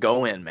just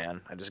go in,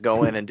 man. I just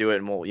go in and do it,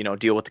 and we'll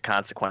deal with the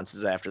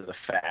consequences after the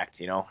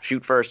fact.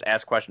 Shoot first,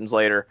 ask questions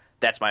later.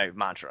 That's my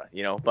mantra.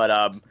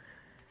 But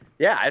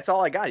yeah, that's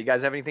all I got. You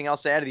guys have anything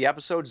else to add to the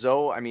episode?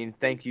 Zoe, I mean,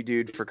 thank you,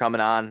 dude, for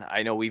coming on.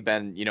 I know we've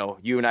been,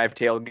 you and I have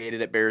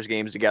tailgated at Bears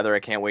games together.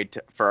 I can't wait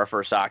for our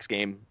first Sox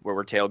game where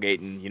we're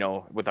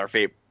tailgating, with our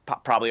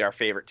probably our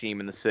favorite team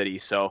in the city.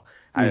 So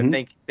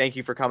I thank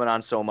you for coming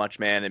on so much,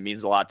 man. It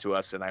means a lot to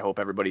us, and I hope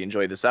everybody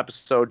enjoyed this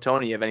episode.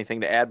 Tony, you have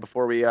anything to add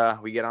before we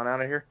get on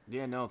out of here?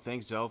 Yeah, no,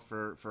 thanks, Zoe,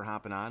 for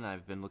hopping on.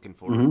 I've been looking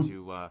forward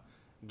to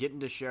getting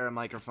to share a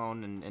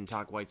microphone and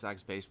talk White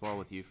Sox baseball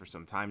with you for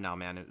some time now,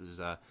 man. It was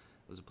a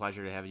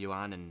pleasure to have you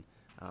on, and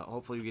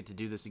hopefully we get to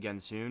do this again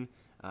soon.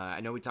 I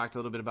know we talked a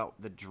little bit about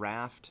the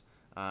draft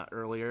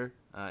earlier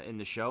in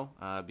the show.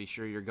 Be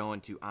sure you're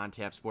going to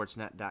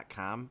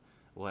ontapsportsnet.com.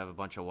 We'll have a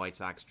bunch of White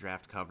Sox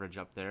draft coverage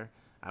up there.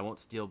 I won't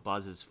steal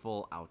Buzz's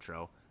full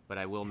outro, but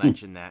I will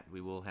mention that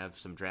we will have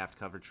some draft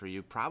coverage for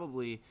you.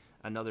 Probably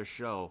another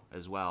show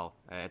as well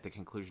at the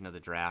conclusion of the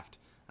draft,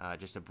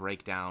 just to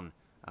break down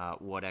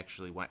what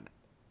actually went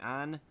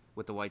on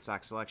with the White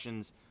Sox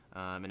selections,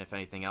 and if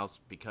anything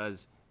else,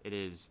 because it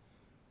is,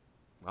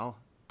 well,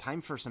 time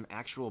for some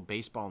actual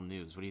baseball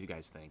news. What do you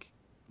guys think?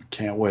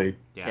 Can't wait.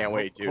 Yeah, can't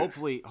wait, dude.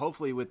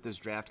 Hopefully, with this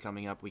draft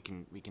coming up, we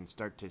can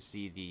start to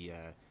see the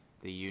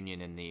union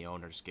and the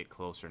owners get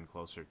closer and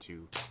closer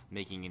to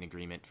making an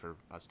agreement for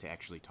us to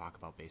actually talk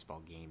about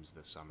baseball games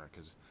this summer.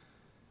 Because,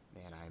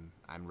 man,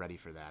 I'm ready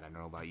for that. I don't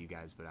know about you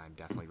guys, but I'm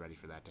definitely ready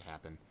for that to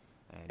happen.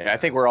 And, I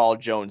think we're all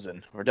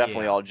jonesing. We're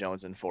definitely all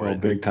jonesing for it.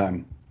 Big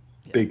time.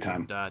 Yeah, big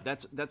time. And,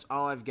 that's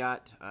all I've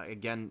got.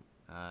 Again,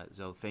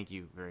 Zoe, thank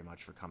you very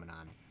much for coming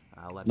on.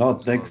 I'll let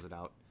thanks. Close it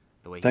out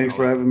the way. Thanks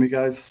for having me,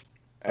 guys.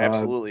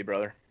 Absolutely,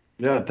 brother.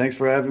 Yeah, thanks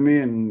for having me,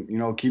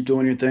 and keep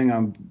doing your thing.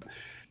 I'm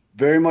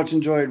very much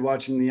enjoyed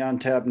watching the On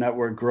Tap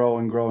network grow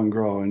and grow and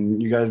grow,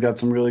 and you guys got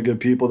some really good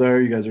people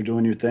there. You guys are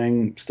doing your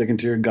thing, sticking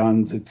to your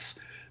guns. It's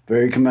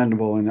very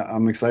commendable, and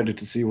I'm excited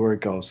to see where it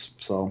goes.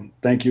 So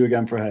thank you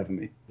again for having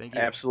me. Thank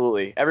you.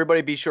 Absolutely.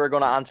 Everybody be sure to go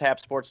to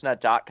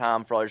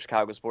ontapsportsnet.com for all your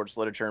Chicago sports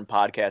literature and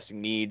podcasting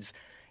needs.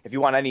 If you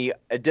want any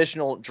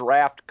additional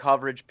draft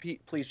coverage,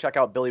 please check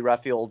out Billy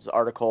Redfield's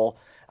article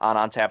on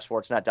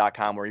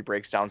ontapsportsnet.com, where he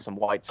breaks down some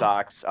White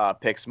Sox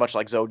picks, much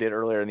like Zoe did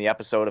earlier in the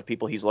episode, of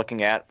people he's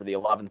looking at for the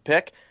 11th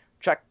pick.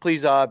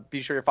 Please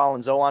be sure you're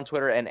following Zoe on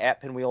Twitter and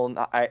at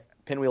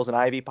Pinwheels and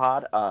Ivy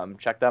Pod.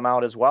 Check them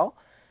out as well.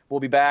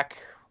 We'll be back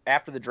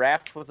after the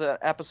draft with an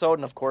episode,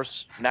 and of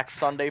course next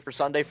Sunday for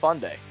Sunday Fun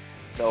Day.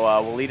 So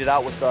we'll lead it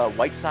out with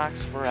White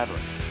Sox Forever.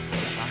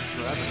 White Sox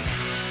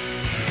Forever.